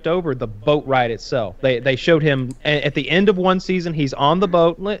skipped over the boat ride itself. They showed him at the end of one season. He's on the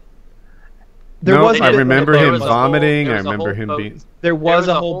boat. I remember him was a vomiting. whole- I there was a remember whole him boat- being. There was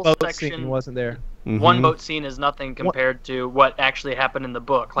a whole whole boat section- scene, wasn't there? One boat scene is nothing compared to what actually happened in the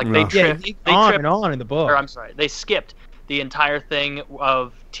book. Like they No. tripped. Yeah, They on tripped. and on in the book. Or I'm sorry, they skipped the entire thing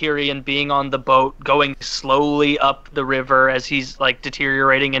of Tyrion being on the boat, going slowly up the river as he's like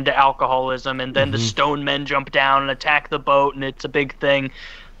deteriorating into alcoholism, and then the stone men jump down and attack the boat, and it's a big thing.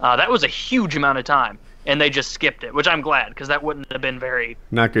 That was a huge amount of time, and they just skipped it, which I'm glad, because that wouldn't have been very.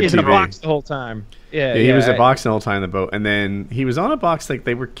 Not good He's in a TV. box the whole time. Yeah, Yeah, he was a box the whole time in the boat, and then he was on a box like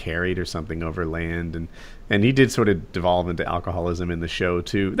they were carried or something over land, and he did sort of devolve into alcoholism in the show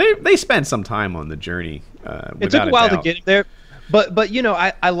too. They spent some time on the journey. It took a while to get there, but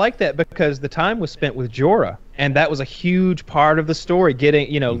I like that because the time was spent with Jorah, and that was a huge part of the story. Getting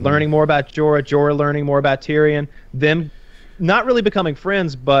learning more about Jorah learning more about Tyrion, them not really becoming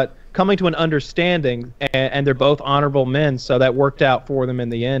friends, but coming to an understanding, and they're both honorable men, so that worked out for them in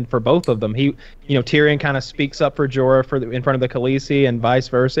the end for both of them. Tyrion kind of speaks up for Jorah in front of the Khaleesi, and vice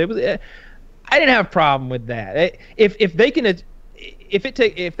versa. I didn't have a problem with that. If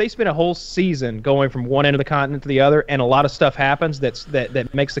they spend a whole season going from one end of the continent to the other, and a lot of stuff happens that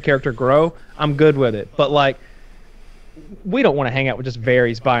makes the character grow, I'm good with it. But we don't want to hang out with just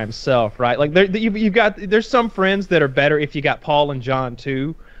Varys by himself, right? Like there's some friends that are better if you got Paul and John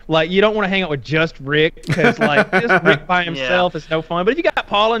too. Like, you don't want to hang out with just Rick, because just Rick by himself is no fun. But if you got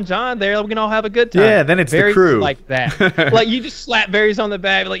Paul and John there, we can all have a good time. Yeah, then it's Varys the crew. is like that. Like, you just slap Varys on the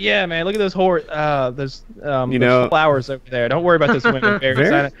back, like, yeah, man, look at those those flowers over there. Don't worry about this women,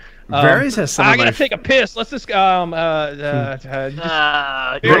 Varys. Varys has some. I gotta take a piss. Let's just You want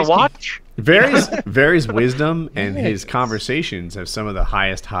to watch? Varys' wisdom and his conversations have some of the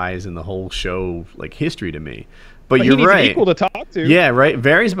highest highs in the whole show, like, history to me. But you're he needs right. an equal to talk to. Yeah, right.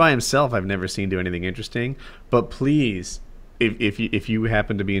 Varys by himself, I've never seen do anything interesting. But please, if you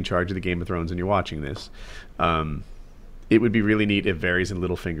happen to be in charge of the Game of Thrones and you're watching this, it would be really neat if Varys and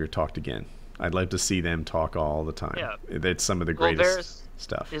Littlefinger talked again. I'd like to see them talk all the time. Yeah. That's some of the greatest Varys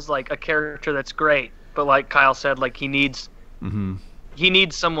stuff. is like a character that's great, but like Kyle said, like he needs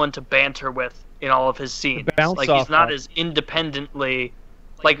someone to banter with in all of his scenes. bounce Like, off he's not of. as independently.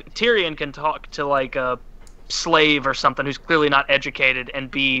 Like, Tyrion can talk to, like, a slave or something who's clearly not educated and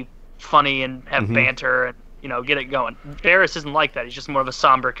be funny and have banter and, you know, get it going. Varys isn't like that. He's just more of a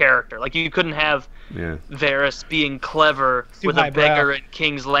somber character. Like, you couldn't have Varys being clever with a highbrow. beggar at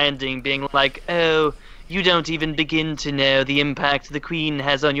King's Landing being like, oh, you don't even begin to know the impact the Queen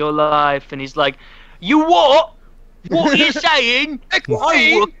has on your life. And he's like, you what? What are you saying? I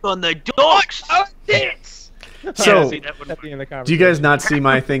work on the docks. So, See, that wouldn't At the end of the do you guys not see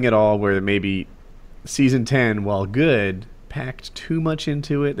my thing at all where maybe season 10, while good, packed too much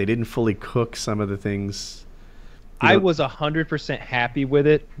into it? They didn't fully cook some of the things. You I know- was 100% happy with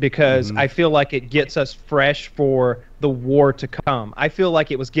it because I feel like it gets us fresh for the war to come. I feel like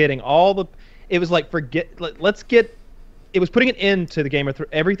it was getting all the, it was like let's get, it was putting an end to the Game of Thrones.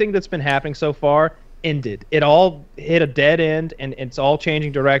 Everything that's been happening so far ended. It all hit a dead end, and it's all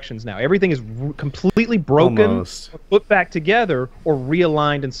changing directions now. Everything is completely broken, Almost. or put back together, or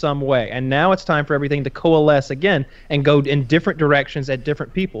realigned in some way. And now it's time for everything to coalesce again and go in different directions at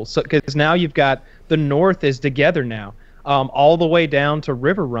different people. So because now you've got the North is together now, all the way down to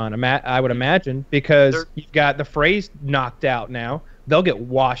River Run. I would imagine, because you've got the Freys knocked out now. They'll get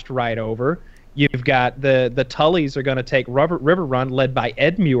washed right over. You've got the Tullys are going to take River Run, led by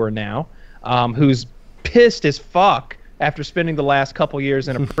Edmure now, who's pissed as fuck after spending the last couple years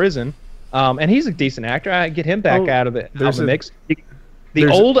in a prison. And he's a decent actor. I get him back out of the mix. The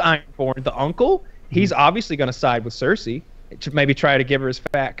old Ironborn, the uncle, he's obviously going to side with Cersei to maybe try to give her his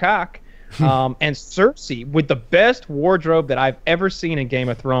fat cock. And Cersei, with the best wardrobe that I've ever seen in Game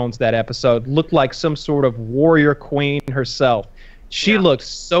of Thrones, that episode looked like some sort of warrior queen herself. She looked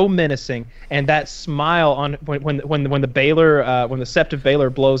so menacing, and that smile on when the Baelor when the Sept of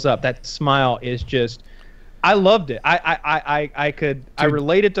Baelor blows up, that smile is just, I loved it. I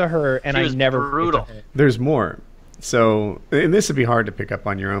related to her, and She I was never brutal. There's more. So, and this would be hard to pick up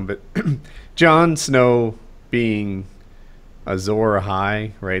on your own, but Jon Snow being Azor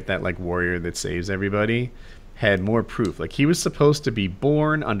Ahai, right? That like warrior that saves everybody, had more proof. Like, he was supposed to be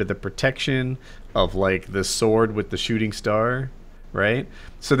born under the protection of like the sword with the shooting star, right?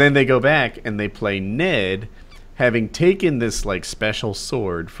 So then they go back and they play Ned having taken this like special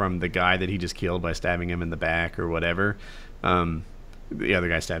sword from the guy that he just killed by stabbing him in the back or whatever. The other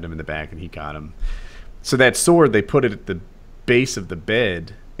guy stabbed him in the back and he got him. So that sword, they put it at the base of the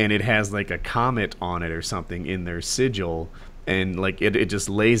bed, and it has like a comet on it or something in their sigil, and like it just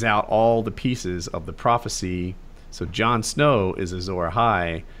lays out all the pieces of the prophecy. So Jon Snow is Azor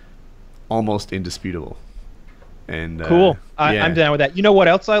Ahai, almost indisputable. And Cool. yeah. I'm down with that. You know what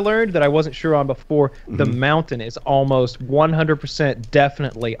else I learned that I wasn't sure on before? The Mountain is almost 100%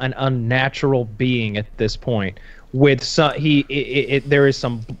 definitely an unnatural being at this point. With some, there is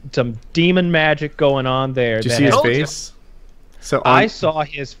some demon magic going on there. Did you that see his has- face? So I saw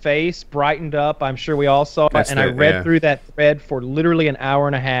his face brightened up. I'm sure we all saw it, That's and I the- read yeah. through that thread for literally an hour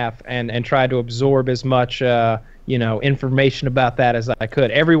and a half, and tried to absorb as much information about that as I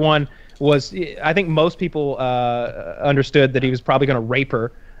could. Everyone was, I think most people understood that he was probably going to rape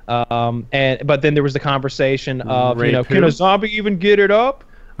her, but then there was the conversation of Rape can who? a zombie even get it up?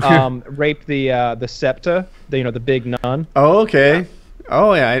 Rape the Septa, the big nun. Oh, okay.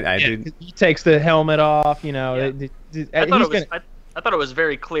 Oh, yeah, I did. He takes the helmet off. I thought it was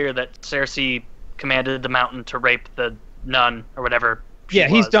very clear that Cersei commanded the Mountain to rape the nun or whatever. Yeah,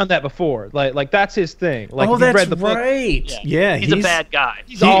 she he's was. done that before. Like that's his thing. Like Oh, if you that's read the book, right. Yeah, he's a bad guy.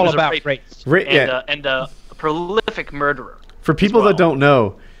 he's all was a about rapist rape. and a prolific murderer. For people well. that don't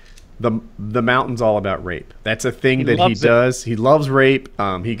know, the Mountain's all about rape. That's a thing that he loves it. does. He loves rape.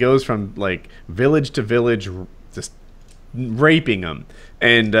 He goes from like village to village, just raping them.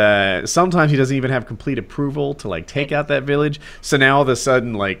 And sometimes he doesn't even have complete approval to like take out that village. So now all of a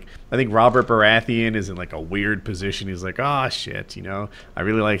sudden, like, I think Robert Baratheon is in like a weird position. He's like, oh shit, I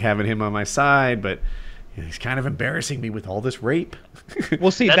really like having him on my side, but he's kind of embarrassing me with all this rape.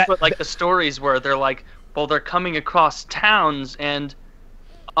 Well, see, That's what like the stories were. They're like, well, they're coming across towns and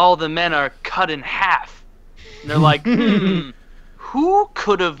all the men are cut in half. And they're like, who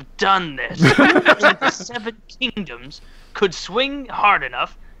could have done this? The Seven Kingdoms could swing hard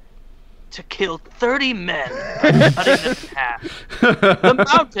enough to kill 30 men, cutting them in half. The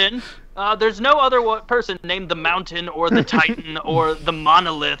Mountain, there's no other person named the Mountain or the Titan or the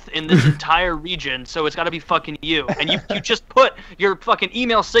Monolith in this entire region, so it's got to be fucking you. And you just put your fucking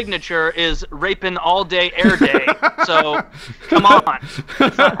email signature is raping all day, air day. So come on,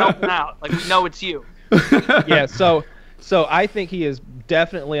 it's not helping out. Like, we know it's you. yeah. So I think he is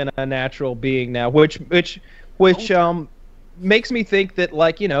definitely an unnatural being now, which makes me think that,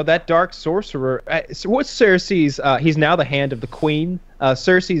 like, that dark sorcerer. So what's Cersei's? He's now the hand of the queen.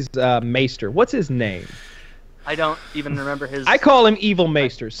 Cersei's maester. What's his name? I don't even remember his. I call him Evil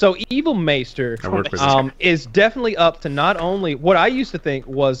Maester. So Evil Maester is definitely up to not only what I used to think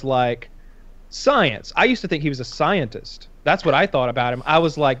was like science. I used to think he was a scientist. That's what I thought about him. I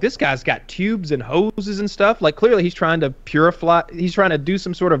was like, this guy's got tubes and hoses and stuff. Like, clearly he's trying to purify. He's trying to do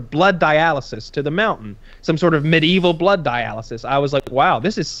some sort of blood dialysis to the mountain. Some sort of medieval blood dialysis. I was like, wow,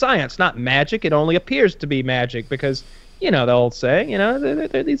 this is science, not magic. It only appears to be magic because, the old saying,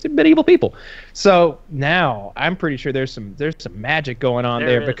 they're these medieval people. So now I'm pretty sure there's some magic going on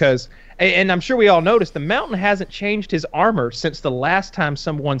there because, and I'm sure we all noticed, the mountain hasn't changed his armor since the last time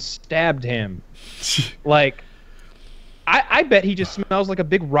someone stabbed him. Like, I bet he just smells like a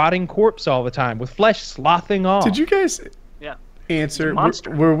big rotting corpse all the time with flesh slothing off. Did you guys answer?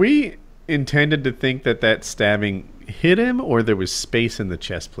 Were we intended to think that stabbing hit him, or there was space in the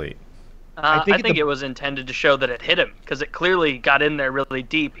chest plate? I think it was intended to show that it hit him because it clearly got in there really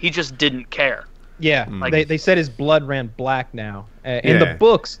deep. He just didn't care. Yeah, they said his blood ran black now. In the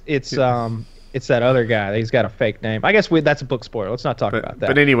books, it's that other guy. He's got a fake name. I guess that's a book spoiler. Let's not talk about that.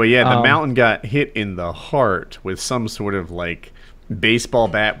 But anyway, the mountain got hit in the heart with some sort of like baseball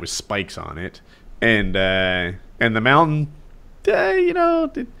bat with spikes on it, and the mountain,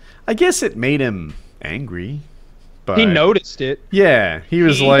 I guess it made him angry. But he noticed it. Yeah, he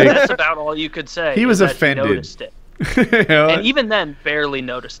was like. That's about all you could say. He was offended. He noticed it. And even then, barely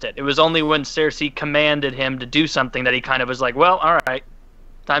noticed it. It was only when Cersei commanded him to do something that he kind of was like, well, all right,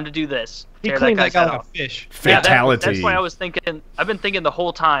 time to do this. He cleaned that guy like a fish. Fatality. That's why I was thinking. I've been thinking the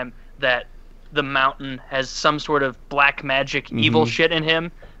whole time that the mountain has some sort of black magic, evil shit in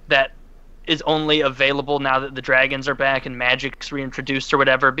him that is only available now that the dragons are back and magic's reintroduced or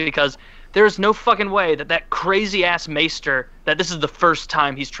whatever. Because there's no fucking way that crazy ass maester that this is the first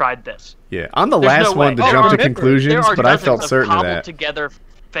time he's tried this. Yeah, I'm the last one to jump to conclusions, but I felt certain of that. Together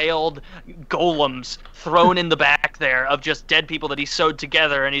failed golems thrown in the back there of just dead people that he sewed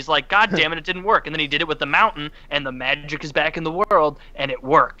together, and he's like, God damn it, it didn't work. And then he did it with the mountain, and the magic is back in the world, and it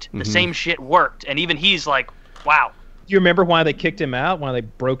worked. The same shit worked, and even he's like, wow. Do you remember why they kicked him out? Why they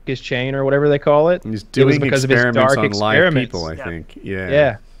broke his chain or whatever they call it? He's doing experiments on live people, I think.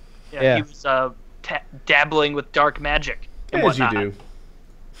 Yeah. He was dabbling with dark magic and as whatnot. You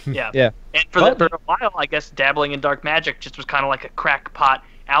do. Yeah. And for a while, I guess dabbling in dark magic just was kind of like a crackpot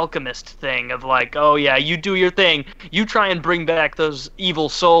alchemist thing of like, oh yeah, you do your thing, you try and bring back those evil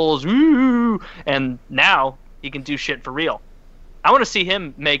souls, woo, and now he can do shit for real. I want to see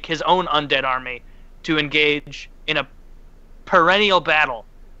him make his own undead army to engage in a perennial battle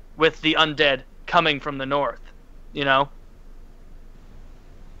with the undead coming from the north.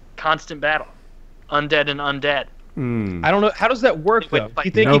 Constant battle, undead and undead. I don't know, how does that work though? Do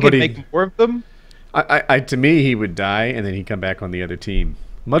you think he could make more of them? To me, he would die and then he'd come back on the other team.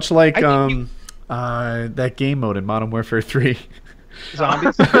 Much like that game mode in Modern Warfare 3.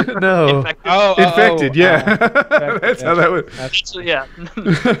 Zombies? No. Infected. Infected, yeah. That's how that was. So, yeah.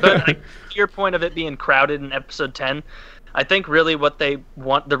 But to your point of it being crowded in episode 10, I think really what they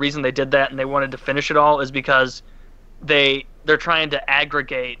want, the reason they did that and they wanted to finish it all is because they're trying to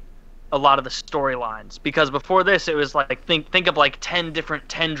aggregate a lot of the storylines. Because before this, it was like, think of like 10 different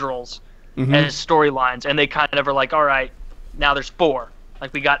tendrils as storylines, and they kind of are like, all right, now there's 4.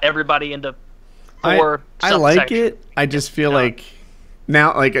 Like, we got everybody into 4 I like it. I just feel like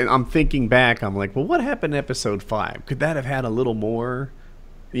now, like, I'm thinking back, I'm like, well, what happened in episode 5? Could that have had a little more,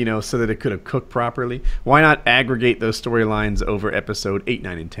 so that it could have cooked properly? Why not aggregate those storylines over episode 8,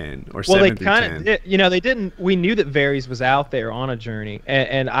 9, and 10, or 7 through 10? They didn't. We knew that Varys was out there on a journey,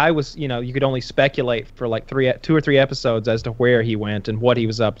 and I was, you could only speculate for like 2 or 3 episodes as to where he went and what he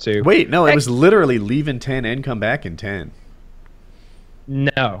was up to. Wait, no, it was literally leave in 10 and come back in 10.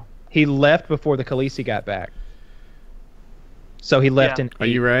 No, he left before the Khaleesi got back. So he left in 8. Are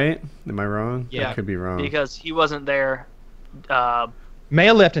you right? Am I wrong? Yeah, I could be wrong. Because he wasn't there.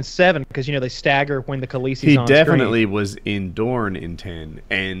 Maya left in 7 because they stagger when the Khaleesi's on screen. He definitely was in Dorne in 10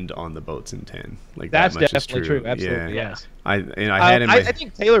 and on the boats in 10. Like that's that much definitely is true. True. Absolutely, yeah. yes. I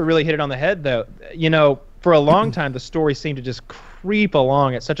think Taylor really hit it on the head, though. For a long time, the story seemed to just creep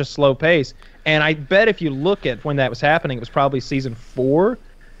along at such a slow pace. And I bet if you look at when that was happening, it was probably season 4,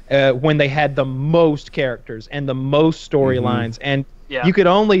 when they had the most characters and the most storylines. And you could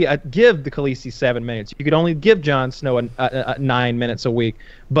only give the Khaleesi 7 minutes. You could only give Jon Snow 9 minutes a week.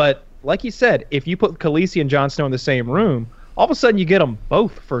 But like you said, if you put Khaleesi and Jon Snow in the same room, all of a sudden you get them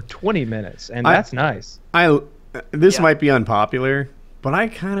both for 20 minutes. And that's nice. This might be unpopular, but I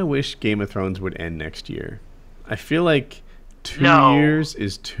kind of wish Game of Thrones would end next year. I feel like 2 No. years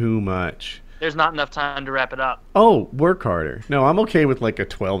is too much. There's not enough time to wrap it up. Oh, work harder. No, I'm okay with like a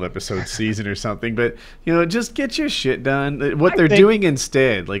 12 episode season or something, but just get your shit done. What they're doing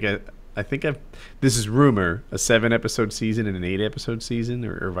instead, like I think this is rumor, a 7 episode season and an 8 episode season,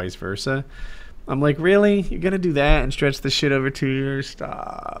 or vice versa. I'm like, really? You're gonna do that and stretch the shit over 2 years?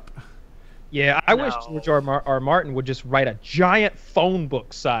 Stop. Yeah, I wish George R. Martin would just write a giant phone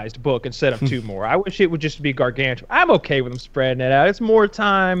book sized book instead of 2 more. I wish it would just be gargantuan. I'm okay with him spreading it out. It's more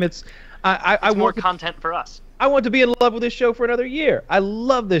time. It's more content for us. I want to be in love with this show for another year. I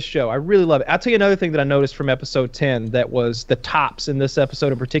love this show. I really love it. I'll tell you another thing that I noticed from episode 10 that was the tops in this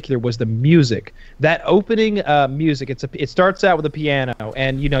episode in particular was the music. That opening music, it starts out with a piano,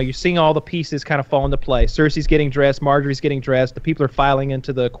 and you're seeing all the pieces kind of fall into place. Cersei's getting dressed, Marjorie's getting dressed, the people are filing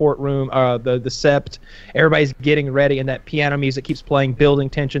into the courtroom, the sept, everybody's getting ready, and that piano music keeps playing, building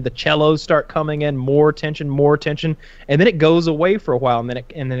tension. The cellos start coming in, more tension, and then it goes away for a while, and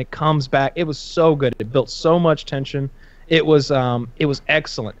then it comes back. It was so good. It built so much tension. It was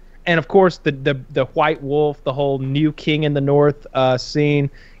excellent. And of course the White Wolf, the whole new king in the north scene,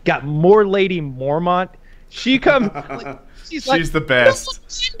 got more Lady Mormont. She comes she's the best.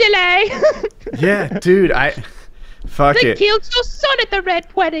 Yeah, dude, They killed your son at the Red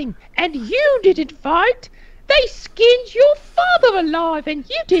Wedding, and you didn't fight. They skinned your father alive, and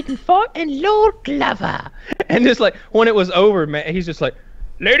you didn't fight. And Lord Glover. And just like when it was over, man, he's just like,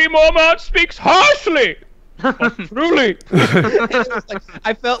 Lady Mormont speaks harshly. Truly.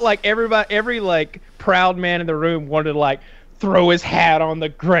 I felt like every like proud man in the room wanted to like throw his hat on the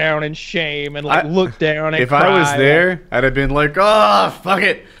ground in shame and like look down and if cry. I was there, I'd have been like, oh, fuck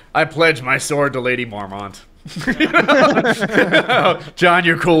it, I pledge my sword to Lady Mormont. John,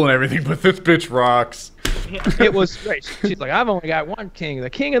 you're cool and everything, but this bitch rocks. It was great. She's like, I've only got one king, the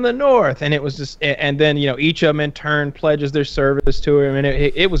king in the north, and it was just, and then each of them in turn pledges their service to him, and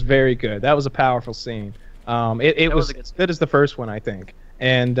it was very good. That was a powerful scene. It was as good as the first one, I think,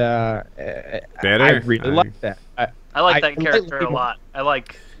 and better. I really like that. I like that character a lot. I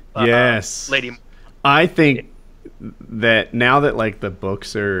like yes, Lady. I think that now that like the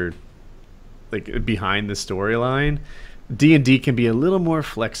books are like behind the storyline, D&D can be a little more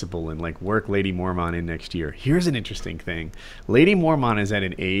flexible and like work Lady Mormont in next year. Here's an interesting thing: Lady Mormont is at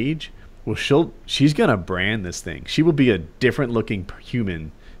an age where she's gonna brand this thing. She will be a different looking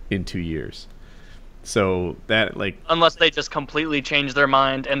human in 2 years. So that like unless they just completely change their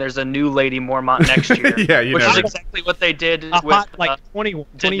mind and there's a new Lady Mormont next year, yeah, which is exactly what they did with like 20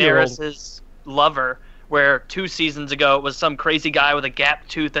 Daenerys's lover, where 2 seasons ago it was some crazy guy with a gap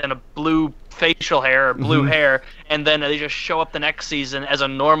tooth and a blue facial hair or blue hair, and then they just show up the next season as a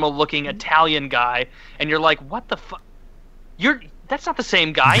normal looking Italian guy, and you're like, what the fuck? That's not the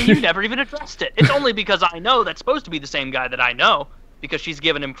same guy, and you never even addressed it. It's only because I know that's supposed to be the same guy that I know, because she's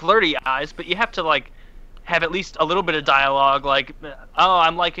giving him flirty eyes, but you have to like have at least a little bit of dialogue, like, oh,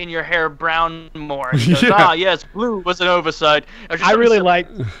 I'm liking your hair brown more. And he goes, ah, yes, blue was an oversight. I really like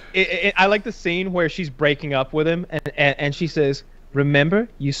I like the scene where she's breaking up with him, and she says, remember,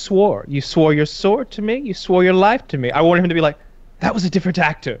 you swore your sword to me, you swore your life to me. I wanted him to be like, that was a different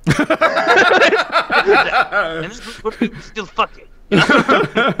actor. And this would be still fucking.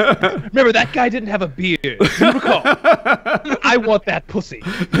 Remember, that guy didn't have a beard. You recall? I want that pussy.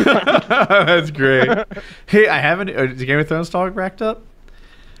 That's great. Hey, I haven't. Is Game of Thrones talk racked up?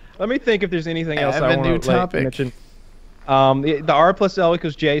 Let me think if there's anything else I I have a new want to topic. mention. The R plus L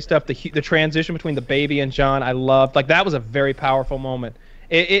equals J stuff, the transition between the baby and John, I loved. Like, that was a very powerful moment.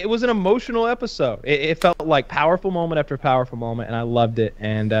 It was an emotional episode. It felt like powerful moment after powerful moment, and I loved it.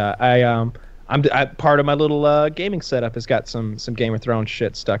 And I'm part of my little gaming setup has got some Game of Thrones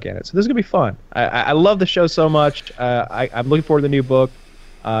shit stuck in it, so this is gonna be fun. I love the show so much. I'm looking forward to the new book.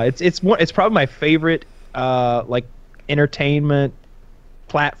 It's probably my favorite like entertainment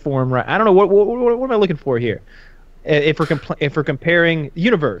platform. Right? I don't know what am I looking for here. If we're comparing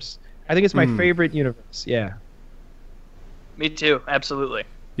universe, I think it's my favorite universe. Yeah. Me too, absolutely.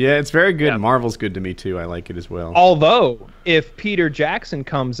 Yeah, it's very good. Yeah. Marvel's good to me too. I like it as well. Although, if Peter Jackson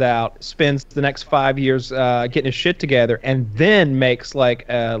comes out, spends the next 5 years getting his shit together, and then makes like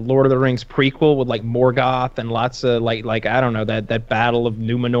a Lord of the Rings prequel with like Morgoth and lots of like I don't know, that Battle of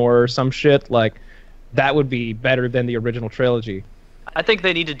Numenor or some shit, like that would be better than the original trilogy. I think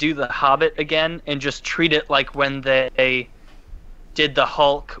they need to do The Hobbit again and just treat it like when they did the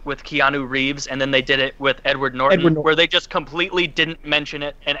Hulk with Keanu Reeves, and then they did it with Edward Norton, where they just completely didn't mention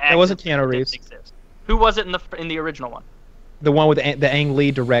it and it wasn't Keanu Reeves. Exist. Who was it in the original one? The one with the Ang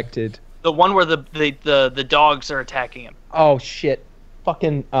Lee directed. The one where the dogs are attacking him. Oh shit!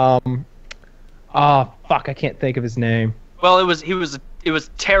 Fucking fuck! I can't think of his name. Well, it was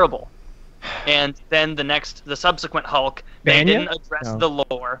terrible. And then the subsequent Hulk, they didn't address the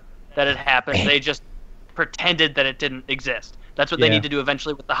lore that had happened. They just pretended that it didn't exist. That's what they need to do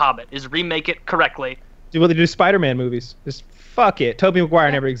eventually with The Hobbit, is remake it correctly. Do what they do Spider-Man movies. Just fuck it. Tobey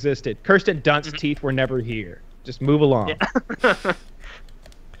Maguire never existed. Kirsten Dunst's teeth were never here. Just move along. Yeah.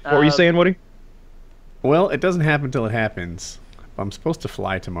 What were you saying, Woody? Well, it doesn't happen until it happens. I'm supposed to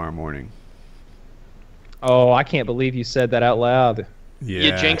fly tomorrow morning. Oh, I can't believe you said that out loud. Yeah.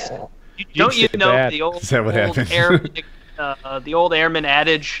 You jinxed. Don't you know the old, Is that what happened? The old airman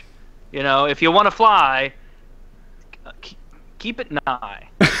adage, you know, if you want to fly, keep it nigh.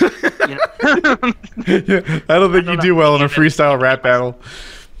 You know? Yeah, I don't think you do well in a freestyle rap battle.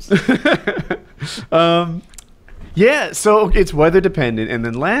 Yeah, so it's weather dependent, and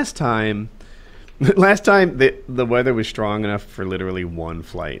then last time the weather was strong enough for literally one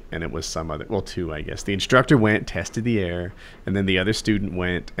flight, and it was two, I guess. The instructor went, tested the air, and then the other student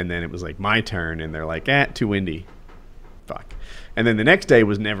went, and then it was like my turn, and they're like, too windy. Fuck. And then the next day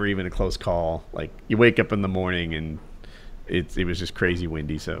was never even a close call. Like, you wake up in the morning and it was just crazy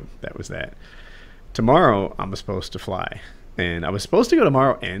windy, so that was that. Tomorrow I'm supposed to fly, and I was supposed to go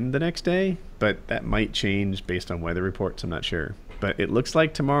tomorrow and the next day, but that might change based on weather reports. I'm not sure, but it looks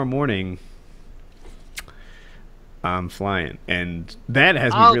like tomorrow morning I'm flying, and that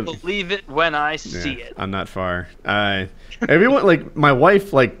has me I'll really... believe it when I see it. I'm not far. Everyone, like, my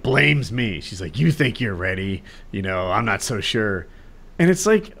wife, like, blames me. She's like, you think you're ready? You know, I'm not so sure. And it's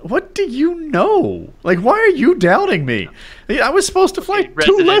like, what do you know? Like, why are you doubting me? I was supposed to fly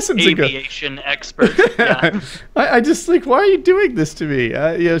 2 lessons ago. Aviation expert. Yeah. I just, like, why are you doing this to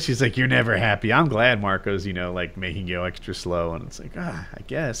me? She's like, you're never happy. I'm glad Marco's, like, making you extra slow. And it's like, I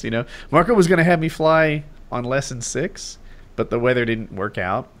guess, Marco was going to have me fly on lesson 6, but the weather didn't work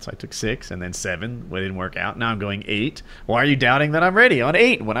out, so I took 6, and then 7. It didn't work out. Now I'm going 8. Why are you doubting that I'm ready on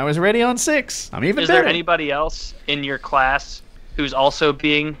 8 when I was ready on 6? I'm even better. Is there anybody else in your class who's also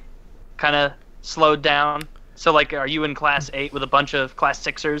being kind of slowed down? So, like, are you in class 8 with a bunch of class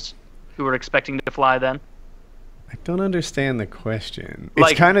 6ers who were expecting to fly then? I don't understand the question.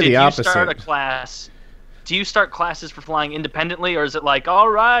 It's kind of the opposite. Do you start classes for flying independently, or is it like, all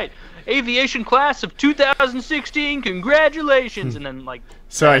right, aviation class of 2016, congratulations, and then like...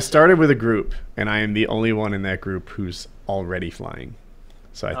 So I started with a group, and I am the only one in that group who's already flying.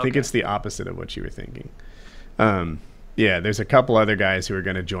 So I think it's the opposite of what you were thinking. Yeah, there's a couple other guys who are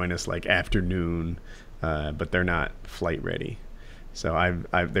going to join us like afternoon, but they're not flight ready. So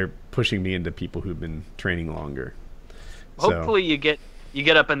they're pushing me into people who've been training longer. Hopefully you get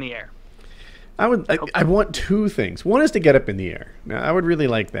up in the air. I want 2 things. One is to get up in the air. Now, I would really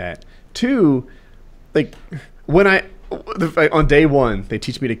like that. 2, like, on day 1, they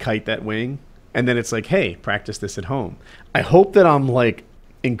teach me to kite that wing, and then it's like, hey, practice this at home. I hope that I'm, like,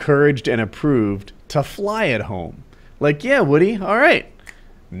 encouraged and approved to fly at home. Like, yeah, Woody, all right.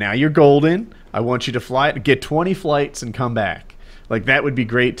 Now you're golden. I want you to fly, get 20 flights and come back. Like, that would be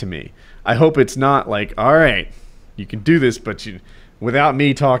great to me. I hope it's not like, all right, you can do this, but without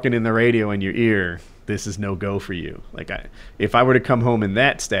me talking in the radio in your ear, this is no go for you. Like, if I were to come home in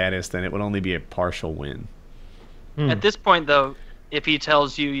that status, then it would only be a partial win. At this point, though, if he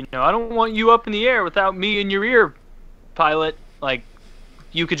tells you, I don't want you up in the air without me in your ear, pilot, like,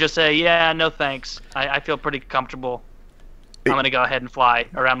 you could just say, yeah, no thanks. I feel pretty comfortable. I'm going to go ahead and fly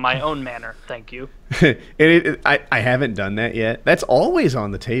around my own manner. Thank you. I haven't done that yet. That's always on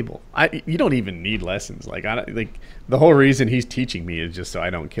the table. You don't even need lessons. Like the whole reason he's teaching me is just so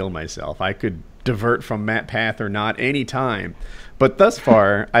I don't kill myself. I could divert from that path or not any time. But thus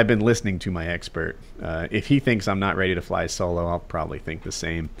far, I've been listening to my expert. If he thinks I'm not ready to fly solo, I'll probably think the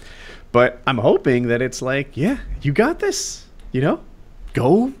same. But I'm hoping that it's like, yeah, you got this.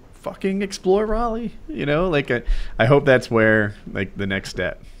 Go fucking explore Raleigh. I hope that's where, like, the next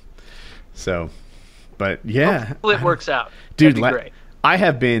step. So, but yeah, hopefully it works out, dude. That'd be great. I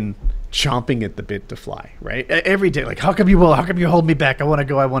have been chomping at the bit to fly, right? Every day, like, how come you hold me back? I want to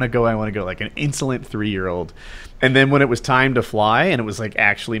go, like an insolent 3-year-old. And then when it was time to fly and it was like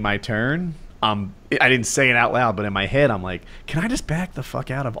actually my turn, I didn't say it out loud, but in my head I'm like, can I just back the fuck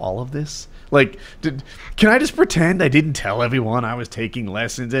out of all of this? Like, can I just pretend I didn't tell everyone I was taking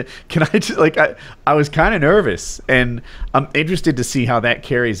lessons? Can I just, like, I was kind of nervous, and I'm interested to see how that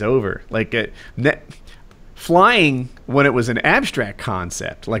carries over. Like, flying when it was an abstract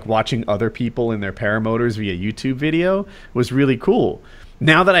concept, like watching other people in their paramotors via YouTube video, was really cool.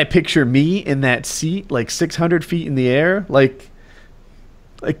 Now that I picture me in that seat, like 600 feet in the air, like,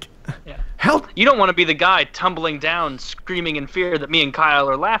 yeah. How You don't want to be the guy tumbling down, screaming in fear that me and Kyle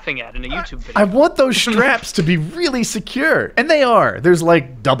are laughing at in a YouTube video. I want those straps to be really secure, and they are. There's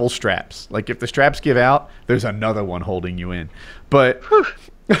like double straps. Like if the straps give out, there's another one holding you in. But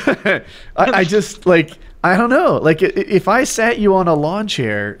I just like, I don't know. Like if I sat you on a lawn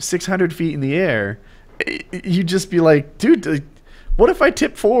chair 600 feet in the air, you'd just be like, dude, what if I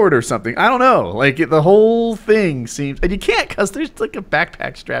tip forward or something? I don't know. Like the whole thing seems, and you can't because there's like a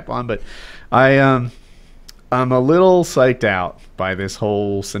backpack strap on. But I'm a little psyched out by this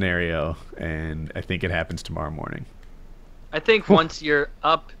whole scenario, and I think it happens tomorrow morning. I think once you're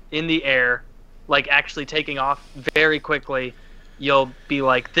up in the air, like actually taking off very quickly, you'll be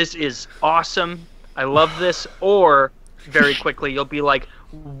like, "This is awesome. I love this." Or very quickly, you'll be like,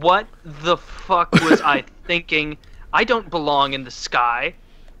 "What the fuck was I thinking? I don't belong in the sky.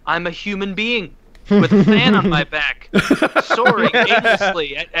 I'm a human being with a fan on my back, soaring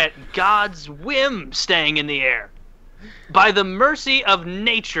aimlessly at God's whim, staying in the air. By the mercy of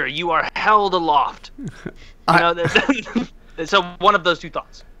nature, you are held aloft." So one of those two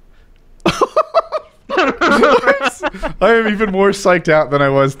thoughts. I am even more psyched out than I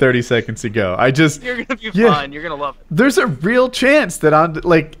was 30 seconds ago. You're gonna be fine. You're gonna love it. There's a real chance that I'm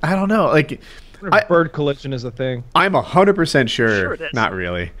like, I don't know, like. Bird collision is a thing. I'm 100% sure it is. Not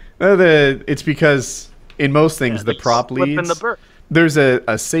really. It's because in most things the prop leads. There's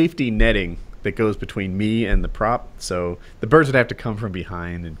a safety netting that goes between me and the prop, so the birds would have to come from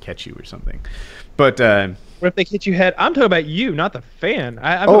behind and catch you or something. But what if they hit you head? I'm talking about you, not the fan.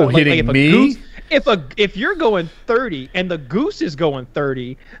 Hitting me? If you're going 30 and the goose is going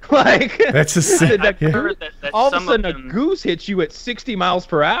 30, like that's a all of a sudden a goose hits you at 60 miles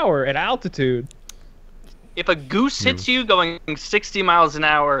per hour at altitude. If a goose hits you going 60 miles an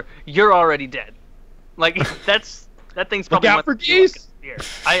hour, you're already dead. Like that thing's probably. Look out for geese.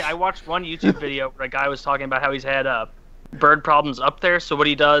 I watched one YouTube video where a guy was talking about how he's had bird problems up there. So what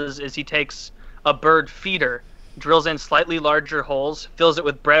he does is he takes a bird feeder, drills in slightly larger holes, fills it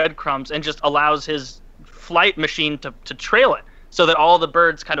with breadcrumbs, and just allows his flight machine to trail it so that all the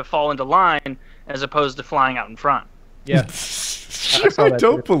birds kind of fall into line as opposed to flying out in front. Yeah. I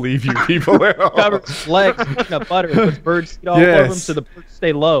don't believe you people at all. Covers legs in peanut butter and puts bird seed all over them so the birds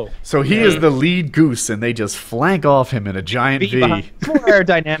stay low. So he is the lead goose, and they just flank off him in a giant V. It's more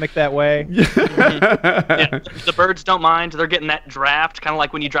aerodynamic that way. Yeah, the birds don't mind. They're getting that draft, kind of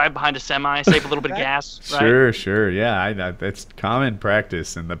like when you drive behind a semi, save a little bit of gas. Right? Sure. Yeah, that's common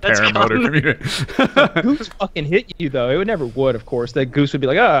practice in the paramotor community. Goose fucking hit you, though. It never would, of course. That goose would be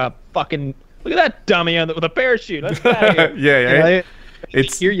like, fucking... Look at that dummy with a parachute. Let's get out of here. Yeah.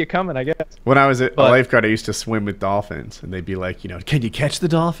 It's hear you coming, I guess. When I was a lifeguard, I used to swim with dolphins, and they'd be like, can you catch the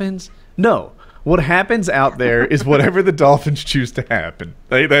dolphins? No. What happens out there is whatever the dolphins choose to happen.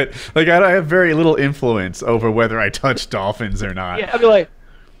 I have very little influence over whether I touch dolphins or not. Yeah, I'd be like,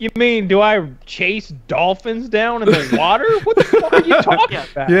 you mean, do I chase dolphins down in the water? What the fuck are you talking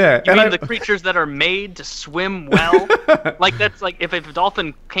about? Yeah, you mean the creatures that are made to swim well? Like that's like if a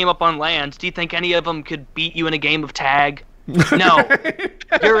dolphin came up on land, do you think any of them could beat you in a game of tag? No.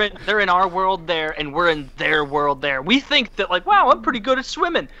 They're in our world there, and we're in their world there. We think that like, wow, I'm pretty good at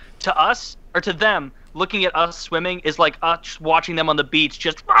swimming. To us or to them, looking at us swimming is like us watching them on the beach,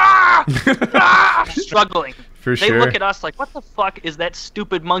 just struggling. For they look at us like, what the fuck is that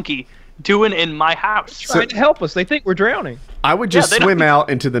stupid monkey doing in my house? Trying to help us. They think we're drowning. I would just swim out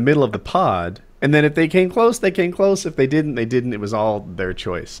into the middle of the pod, and then if they came close, they came close. If they didn't, they didn't. It was all their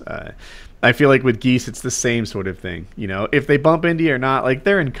choice. I feel like with geese, it's the same sort of thing. If they bump into you or not, like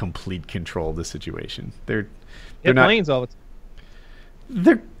they're in complete control of the situation. They're not planes all the time.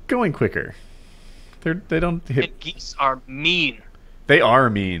 They're going quicker. They don't hit. And geese are mean. They are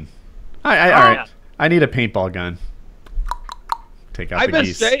mean. All right. I need a paintball gun. Take out the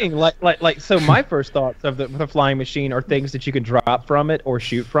geese. I've been saying, so my first thoughts of the flying machine are things that you can drop from it or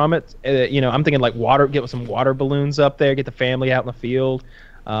shoot from it. I'm thinking like get some water balloons up there, get the family out in the field.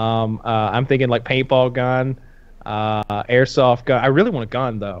 I'm thinking like paintball gun, airsoft gun. I really want a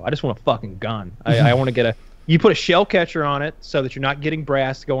gun, though. I just want a fucking gun. I want to get you put a shell catcher on it so that you're not getting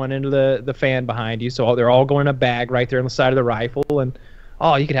brass going into the fan behind you. So they're all going in a bag right there on the side of the rifle. And,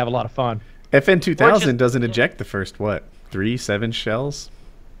 you could have a lot of fun. FN 2000 doesn't eject the first 7 shells,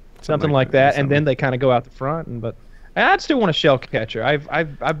 something like that, and then they kind of go out the front. But I'd still want a shell catcher.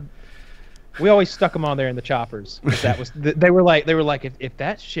 We always stuck them on there in the choppers. That was they were like if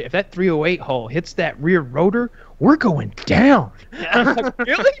that 308 hull hits that rear rotor, we're going down. Yeah. I was like,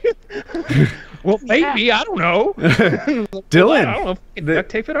 really? Well, maybe, I don't know. Dylan, I don't know if we can duct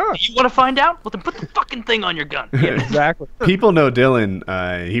tape it on. You want to find out? Well, then put the fucking thing on your gun. Yeah. Exactly. people know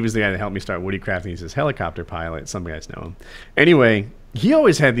Dylan. He was the guy that helped me start Woody Crafting. He's this helicopter pilot. Some guys know him. Anyway, he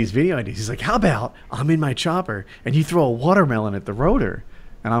always had these video ideas. He's like, how about I'm in my chopper and you throw a watermelon at the rotor?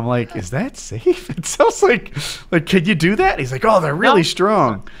 And I'm like, is that safe? It sounds like can you do that? He's like, oh, they're really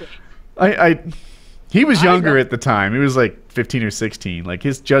strong. He was younger at the time. He was like 15 or 16. Like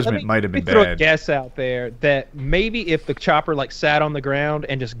his judgment might have been throw a bad. guess out there that maybe if the chopper like sat on the ground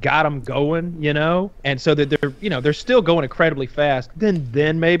and just got them going, and so that they're still going incredibly fast,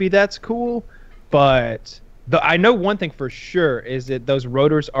 then maybe that's cool. But I know one thing for sure is that those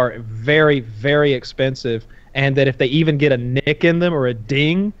rotors are very, very expensive, and that if they even get a nick in them or a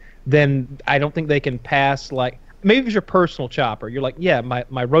ding, then I don't think they can pass like. Maybe if it's your personal chopper, you're like, yeah,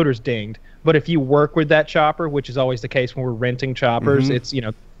 my rotor's dinged. But if you work with that chopper, which is always the case when we're renting choppers, it's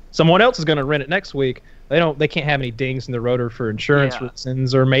someone else is going to rent it next week. They can't have any dings in the rotor for insurance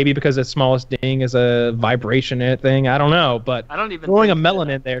reasons, or maybe because the smallest ding is a vibration thing. I don't know, but I don't even throwing a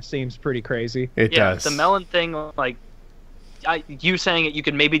melon in there seems pretty crazy. It does. The melon thing, like you saying it, you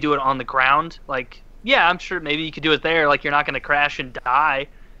could maybe do it on the ground. Like, yeah, I'm sure maybe you could do it there. Like, you're not going to crash and die,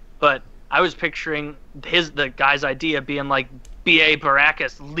 but I was picturing the guy's idea being like B.A.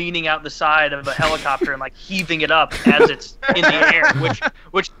 Baracus leaning out the side of a helicopter and like heaving it up as it's in the air,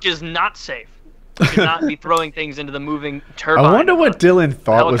 which is not safe. You should not be throwing things into the moving turbine. I wonder what Dylan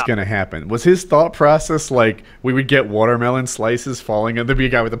thought was going to happen. Was his thought process like we would get watermelon slices falling, and there'd be a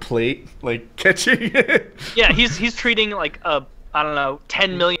guy with a plate like catching it? Yeah, he's treating like a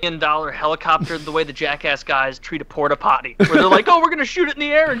 $10 million helicopter the way the Jackass guys treat a porta potty, where they're like, oh, we're gonna shoot it in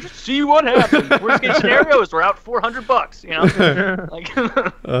the air and just see what happens. Worst case scenario is we're out $400, Like,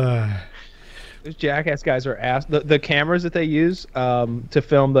 Those Jackass guys are asked. The cameras that they use to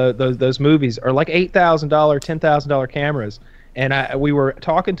film those movies are like $8,000, $10,000 cameras. And we were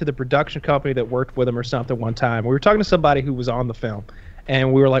talking to the production company that worked with them or something one time. We were talking to somebody who was on the film.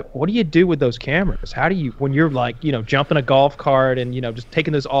 And we were like, what do you do with those cameras? How do you, when you're like, jumping a golf cart and, just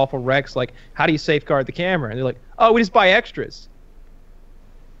taking those awful wrecks, like, how do you safeguard the camera? And they're like, oh, we just buy extras.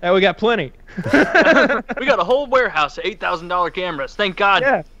 And we got plenty. We got a whole warehouse of $8,000 cameras. Thank God.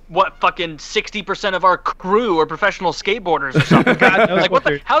 Yeah. What, fucking 60% of our crew are professional skateboarders or something? God knows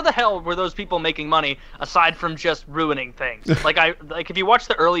like, how the hell were those people making money aside from just ruining things? Like if you watch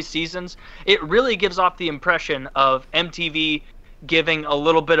the early seasons, it really gives off the impression of MTV giving a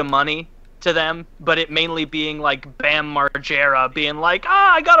little bit of money to them, but it mainly being like Bam Margera being like,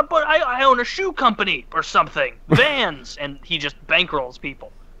 I own a shoe company or something, Vans, and he just bankrolls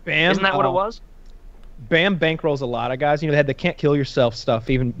people. Bam, isn't that what it was? Bam bankrolls a lot of guys. They had the Can't Kill Yourself stuff,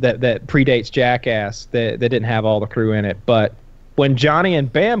 even that predates Jackass, that didn't have all the crew in it. But when Johnny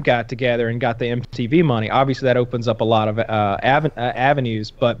and Bam got together and got the MTV money, obviously that opens up a lot of avenues.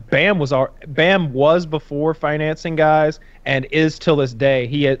 But Bam was before financing guys and is till this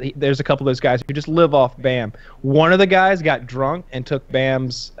day. There's a couple of those guys who just live off Bam. One of the guys got drunk and took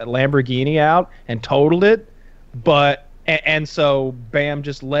Bam's Lamborghini out and totaled it, and so Bam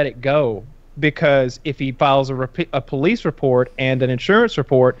just let it go. Because if he files a police report and an insurance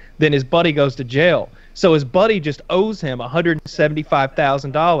report, then his buddy goes to jail. So his buddy just owes him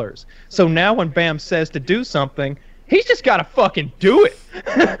 $175,000. So now when Bam says to do something, he's just got to fucking do it.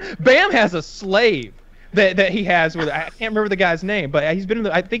 Bam has a slave that he has with. I can't remember the guy's name, but he's been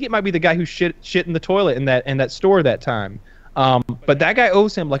I think it might be the guy who shit in the toilet in that store that time. But that guy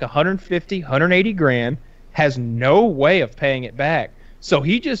owes him like 150, 180 grand. Has no way of paying it back. So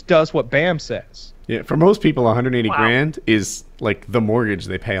he just does what Bam says. Yeah, for most people, 180 grand is like the mortgage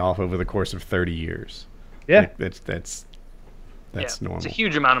they pay off over the course of 30 years. Yeah, like that's normal. It's a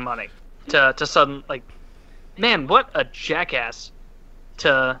huge amount of money to sudden man, what a jackass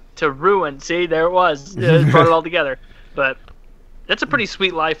to ruin. See, there it was. It brought it all together. But that's a pretty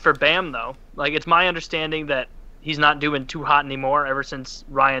sweet life for Bam, though. Like, it's my understanding that he's not doing Too Hot anymore ever since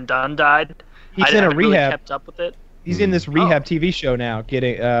Ryan Dunn died. He's in a rehab. Really kept up with it. He's in this rehab TV show now,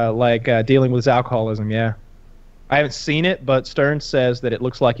 getting dealing with his alcoholism. Yeah, I haven't seen it, but Stern says that it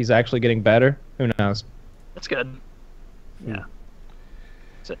looks like he's actually getting better. Who knows? That's good. Yeah.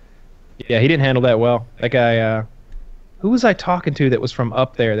 Yeah, he didn't handle that well. That guy. Who was I talking to that was from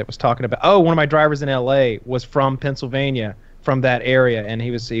up there? That was talking about. Oh, one of my drivers in L.A. was from Pennsylvania, from that area, and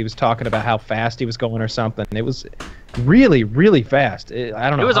he was talking about how fast he was going or something. It was really, really fast. I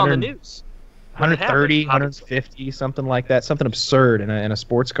don't know. It was on the news. 130, 150, something like that. Something absurd in a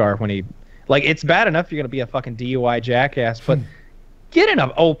sports car when he Like, it's bad enough you're going to be a fucking DUI jackass, but get in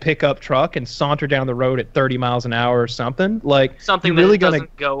an old pickup truck and saunter down the road at 30 miles an hour or something. Like, something that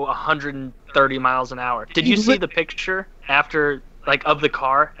doesn't go 130 miles an hour. Did you see the picture after, like, of the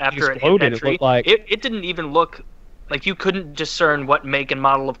car after it hit that tree? It didn't even look like you couldn't discern what make and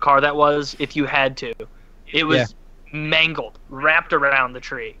model of car that was if you had to. It was mangled, wrapped around the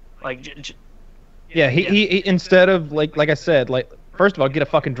tree. Like, he instead of like I said, like, first of all, get a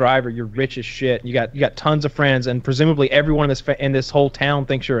fucking driver. You're rich as shit. You got tons of friends, and presumably everyone in this whole town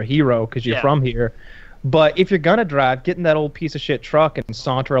thinks you're a hero because you're from here. But if you're gonna drive, get in that old piece of shit truck and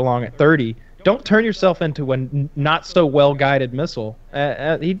saunter along at 30. Don't turn yourself into a not so well guided missile.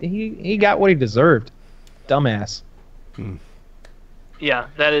 He got what he deserved. Dumbass. Yeah,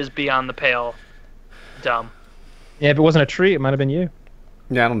 that is beyond the pale. Dumb. Yeah, if it wasn't a tree, it might have been you.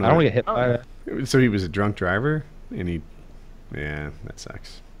 Yeah, I don't know. I don't want to get hit by that. So he was a drunk driver, and yeah, that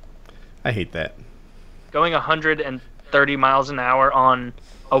sucks. I hate that. Going 130 miles an hour on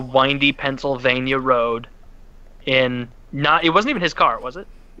a windy Pennsylvania road it wasn't even his car, was it?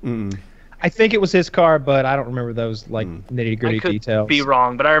 Mm-mm. I think it was his car, but I don't remember those nitty-gritty details. I could be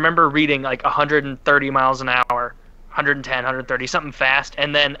wrong, but I remember reading like 130 miles an hour, 110, 130, something fast,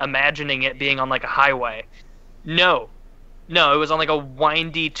 and then imagining it being on like a highway. No, it was on like a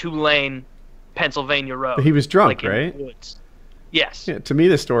windy 2-lane Pennsylvania road. But he was drunk, like right? In the woods. Yes. Yeah, to me,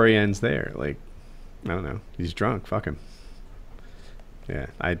 the story ends there. Like, I don't know. He's drunk. Fuck him.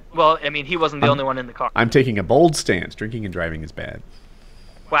 Yeah, Well, I mean, he wasn't the only one in the car. I'm taking a bold stance. Drinking and driving is bad.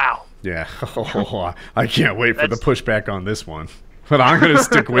 Wow. Yeah. I can't wait for the pushback on this one. But I'm going to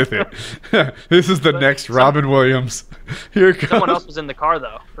stick with it. This is the next Robin Williams. Here comes. Someone else was in the car,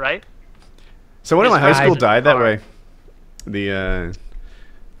 though, right? Someone in my high school died that way.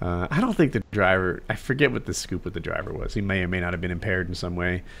 I don't think the driver... I forget what the scoop with the driver was. He may or may not have been impaired in some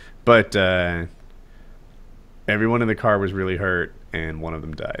way. But everyone in the car was really hurt, and one of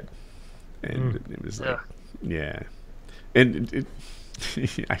them died. And it was like... Yeah. And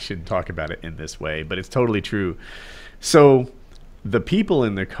I shouldn't talk about it in this way, but it's totally true. So the people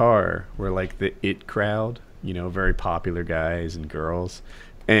in the car were like the it crowd, very popular guys and girls.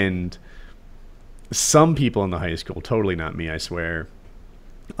 And some people in the high school, totally not me, I swear,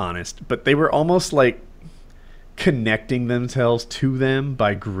 honest, but they were almost like connecting themselves to them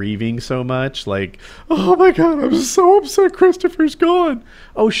by grieving so much. Like, oh my God, I'm so upset Christopher's gone.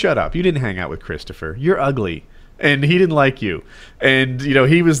 Oh, shut up. You didn't hang out with Christopher. You're ugly. And he didn't like you. And,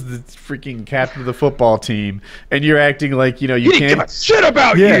 he was the freaking captain of the football team. And you're acting like, you can't give a shit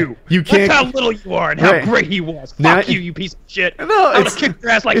about you. You can't. That's how little you are and how great he was. Fuck you, you piece of shit. No, I'm going to kick your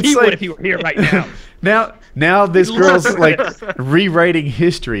ass like he would if he were here right now. Now this girl's like rewriting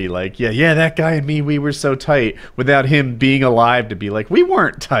history. Like, yeah, that guy and me, we were so tight, without him being alive to be like, we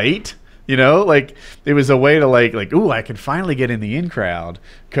weren't tight. Like it was a way to like, ooh, I can finally get in the in crowd.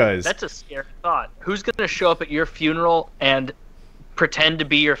 Cause that's a scary thought. Who's going to show up at your funeral and pretend to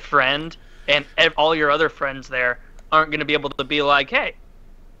be your friend, and all your other friends there aren't going to be able to be like, hey,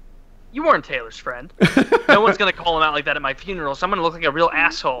 you weren't Taylor's friend. No one's going to call him out like that at my funeral. So I'm going to look like a real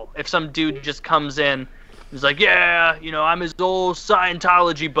asshole if some dude just comes in and is like, yeah, I'm his old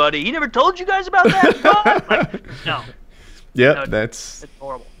Scientology buddy. He never told you guys about that? Like, no. Yep, no, that's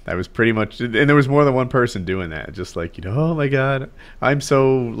horrible. That was pretty much, and there was more than one person doing that. Just like, oh my God, I'm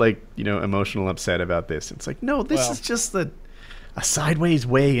so emotional, upset about this. It's like, no, this is just a sideways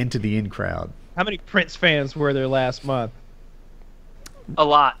way into the in crowd. How many Prince fans were there last month? A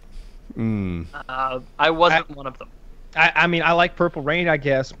lot. I wasn't one of them. I mean, I like Purple Rain, I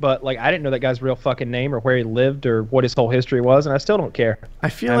guess, but I didn't know that guy's real fucking name or where he lived or what his whole history was, and I still don't care. I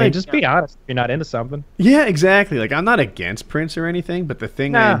mean, just be honest if you're not into something. Yeah, exactly. I'm not against Prince or anything, but the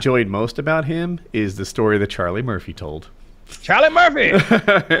thing I enjoyed most about him is the story that Charlie Murphy told. Charlie Murphy!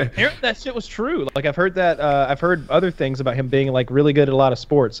 That shit was true. I've heard that. I've heard other things about him being really good at a lot of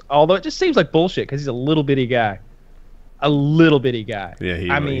sports, although it just seems like bullshit because he's a little bitty guy. A little bitty guy. Yeah,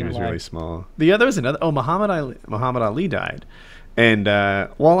 he was really small. The other was another. Oh, Muhammad Ali died. And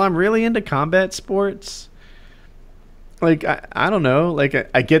while I'm really into combat sports, I don't know.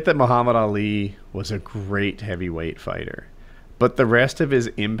 I get that Muhammad Ali was a great heavyweight fighter, but the rest of his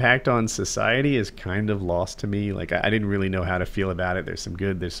impact on society is kind of lost to me. I didn't really know how to feel about it. There's some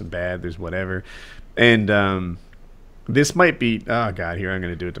good, there's some bad, there's whatever. And this might be. Oh God, here I'm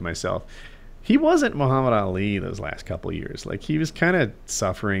going to do it to myself. He wasn't Muhammad Ali those last couple of years. He was kind of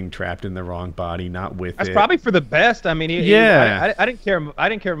suffering, trapped in the wrong body, not with That's probably for the best. I mean, I didn't care. I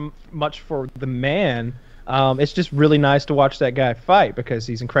didn't care much for the man. It's just really nice to watch that guy fight because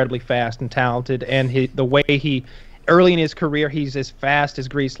he's incredibly fast and talented, and the way he early in his career, he's as fast as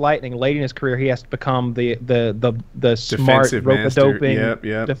Grease Lightning. Late in his career, he has to become the smart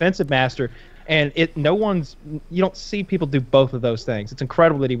rope-a-doping defensive master. And you don't see people do both of those things. It's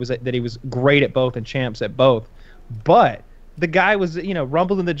incredible that he was great at both and champs at both. But the guy was,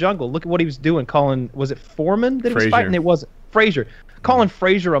 rumbled in the jungle. Look at what he was doing. Was it Foreman that he was fighting? It wasn't. Frazier. Calling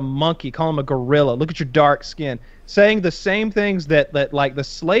Frazier a monkey, calling him a gorilla. Look at your dark skin. Saying the same things that like the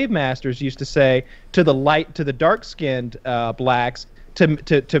slave masters used to say to the dark-skinned blacks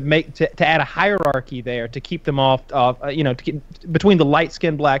to add a hierarchy there to keep them between the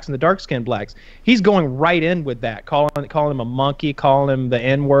light-skinned blacks and the dark-skinned blacks. He's going right in with that, calling him a monkey, calling him the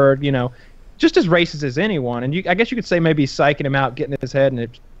N-word, just as racist as anyone. And I guess you could say maybe he's psyching him out, getting in his head, and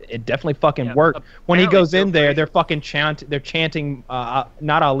it definitely fucking worked. When he goes in there, they're fucking chanting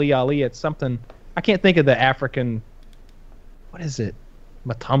not Ali, it's something. I can't think of the African. What is it?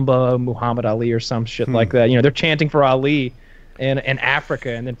 Matumba Muhammad Ali or some shit like that. They're chanting for Ali in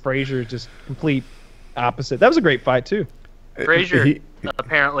Africa, and then Frazier is just complete opposite. That was a great fight too. Frazier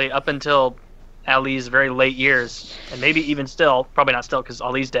apparently up until Ali's very late years, and maybe even still, probably not still because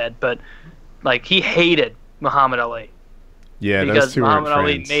Ali's dead, but like he hated Muhammad Ali. Yeah, because Muhammad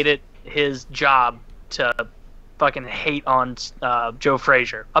Ali made it his job to fucking hate on Joe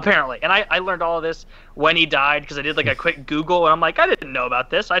Frazier, apparently. And I learned all of this when he died because I did like a quick Google, and I'm like, I didn't know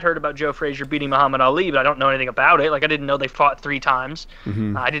about this. I'd heard about Joe Frazier beating Muhammad Ali, but I don't know anything about it. Like, I didn't know they fought 3 times.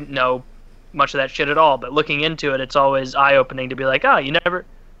 Mm-hmm. I didn't know much of that shit at all. But looking into it, it's always eye-opening to be like, oh, you never.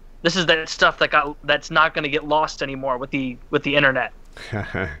 This is that stuff that's not going to get lost anymore with the internet.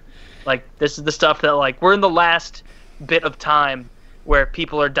 Like, this is the stuff that, like, we're in the last bit of time where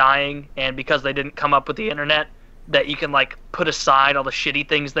people are dying, and because they didn't come up with the internet, that you can like put aside all the shitty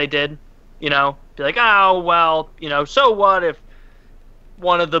things they did, be like, oh well, so what if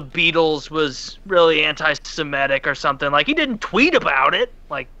one of the Beatles was really anti-Semitic or something? Like, he didn't tweet about it.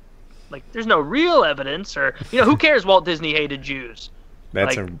 Like there's no real evidence, or who cares? Walt Disney hated Jews.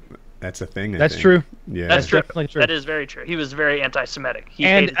 That's a thing. That's true. Yeah, that's true. Definitely true. That is very true. He was very anti-Semitic.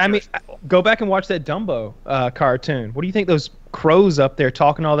 Go back and watch that Dumbo cartoon. What do you think those crows up there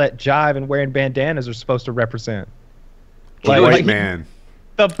talking all that jive and wearing bandanas are supposed to represent? The white man.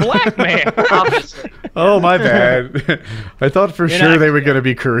 The black man. Obviously. Oh, my bad. I thought for sure they were going to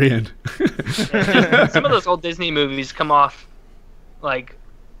be Korean. Some of those old Disney movies come off pretty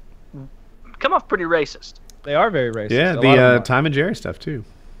racist. They are very racist. Yeah, the Tom and Jerry stuff too.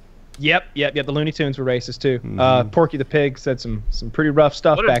 Yep. The Looney Tunes were racist too. Porky the Pig said some pretty rough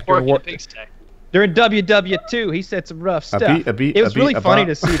stuff back during Porky the Pig say? During WW2. He said some rough stuff. It was really funny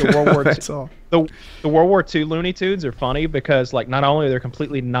to see the World War II. That's all. The World War II Looney Tunes are funny because like not only are they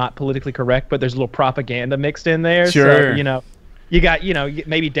completely not politically correct, but there's a little propaganda mixed in there. Sure. So, you got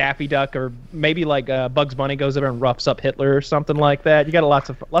maybe Daffy Duck or maybe like Bugs Bunny goes over and roughs up Hitler or something like that. You got lots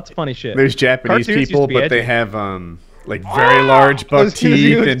of funny shit. There's Japanese people, but they have like very large buck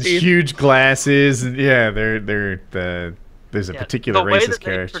teeth and huge glasses, and yeah, there's a particular racist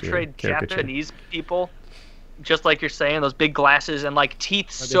character. The way that they portrayed Japanese people, just like you're saying, those big glasses and like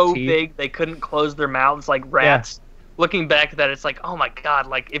teeth big they couldn't close their mouths like rats. Yeah. Looking back at that, it's like, oh my god!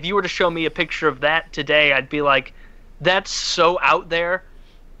 Like if you were to show me a picture of that today, I'd be like, that's so out there.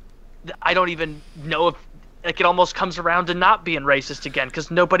 I don't even know if it almost comes around to not being racist again because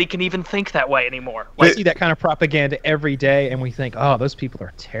nobody can even think that way anymore. We see that kind of propaganda every day, and we think, oh, those people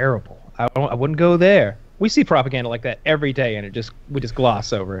are terrible. I wouldn't go there. We see propaganda like that every day, and we just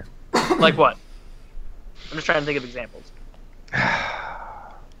gloss over it. Like what? I'm just trying to think of examples.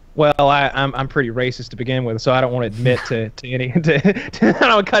 Well, I'm pretty racist to begin with, so I don't want to admit to any. I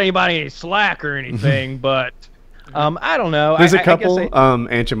don't cut anybody any slack or anything, but I don't know. There's a couple.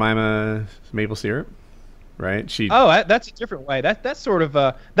 Aunt Jemima maple syrup. Right? That's a different way. That's sort of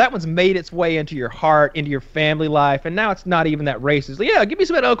that one's made its way into your heart, into your family life, and now it's not even that racist. Like, yeah, give me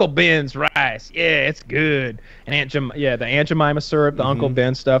some of that Uncle Ben's rice. Yeah, it's good. And the Aunt Jemima syrup, the Uncle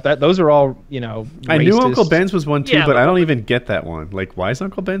Ben stuff. Those are all racist. I knew Uncle Ben's was one too, but I don't even get that one. Like, why is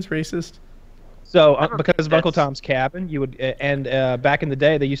Uncle Ben's racist? So because of Uncle Tom's Cabin, you would back in the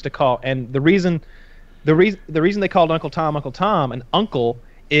day they used to call, and the reason they called Uncle Tom an uncle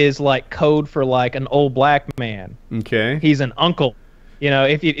is like code for like an old black man. Okay. He's an uncle.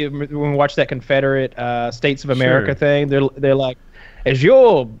 If when we watch that Confederate States of America thing, they're like, is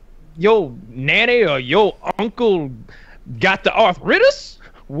your nanny or your uncle got the arthritis?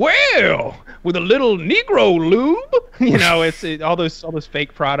 Well, with a little Negro lube, it's all those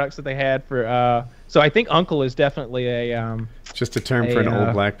fake products that they had for. So I think uncle is definitely a just a term for an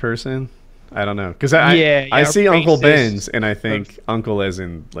old black person. I don't know, because I see Uncle Ben's and I think uncle as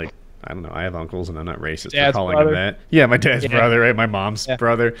in like I don't know. I have uncles, and I'm not racist for Dad's calling brother. him that. Yeah, my dad's brother, right? My mom's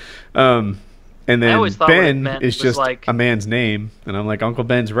brother. And I then always thought what it Ben meant is was just like- a man's name, and I'm like, Uncle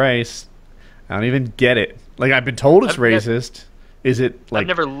Ben's rice. I don't even get it. Like, I've been told it's I've never- racist. Is it like I've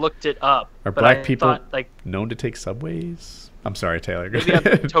never looked it up. are but black I people thought, like, known to take subways? I'm sorry, Taylor. Go maybe I'm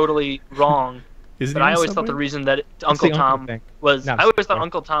ahead. totally wrong. Is it But I on always thought Subway? the reason that Uncle the uncle Tom thing. was Not I always thought Subway.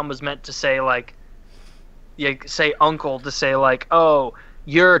 Uncle Tom was meant to say like, yeah, say uncle to say like, oh,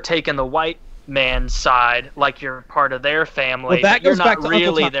 you're taking the white man's side, like you're part of their family. Well, that but you're goes not back to Uncle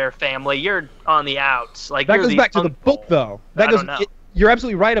really Tom. their family. You're on the outs. Like That you're goes back to the uncle. book, though. That I goes. don't know. You're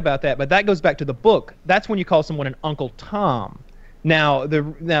absolutely right about that, but that goes back to the book. That's when you call someone an Uncle Tom. Now,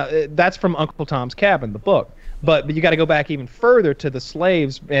 that's from Uncle Tom's Cabin, the book. But you got to go back even further to the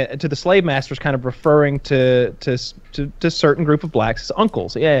slaves, to the slave masters, kind of referring to certain group of blacks as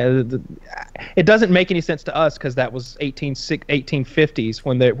uncles. Yeah, it doesn't make any sense to us because that was 1850s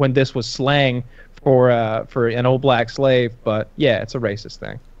when this was slang for an old black slave. But yeah, it's a racist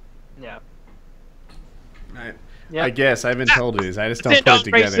thing. Yeah. I guess I haven't told it is. I just don't It's put it not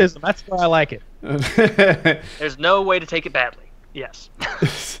together. racism. That's why I like it. There's no way to take it badly. Yes.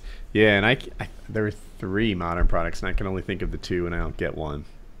 Yeah, and I there are 3 modern products, and I can only think of the 2, and I don't get one.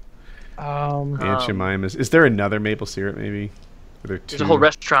 Aunt Jemima's. Is there another maple syrup? Maybe. Are there 2? There's a whole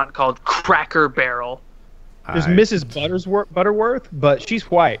restaurant called Cracker Barrel. There's Mrs. Butterworth, but she's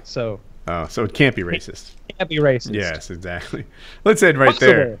white, so Oh, so it can't be racist. it can't be racist. Yes, exactly. Let's end right Possible.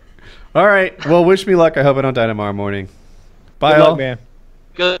 there. All right. Well, wish me luck. I hope I don't die tomorrow morning. Bye, Good all. luck, man.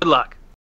 Good luck.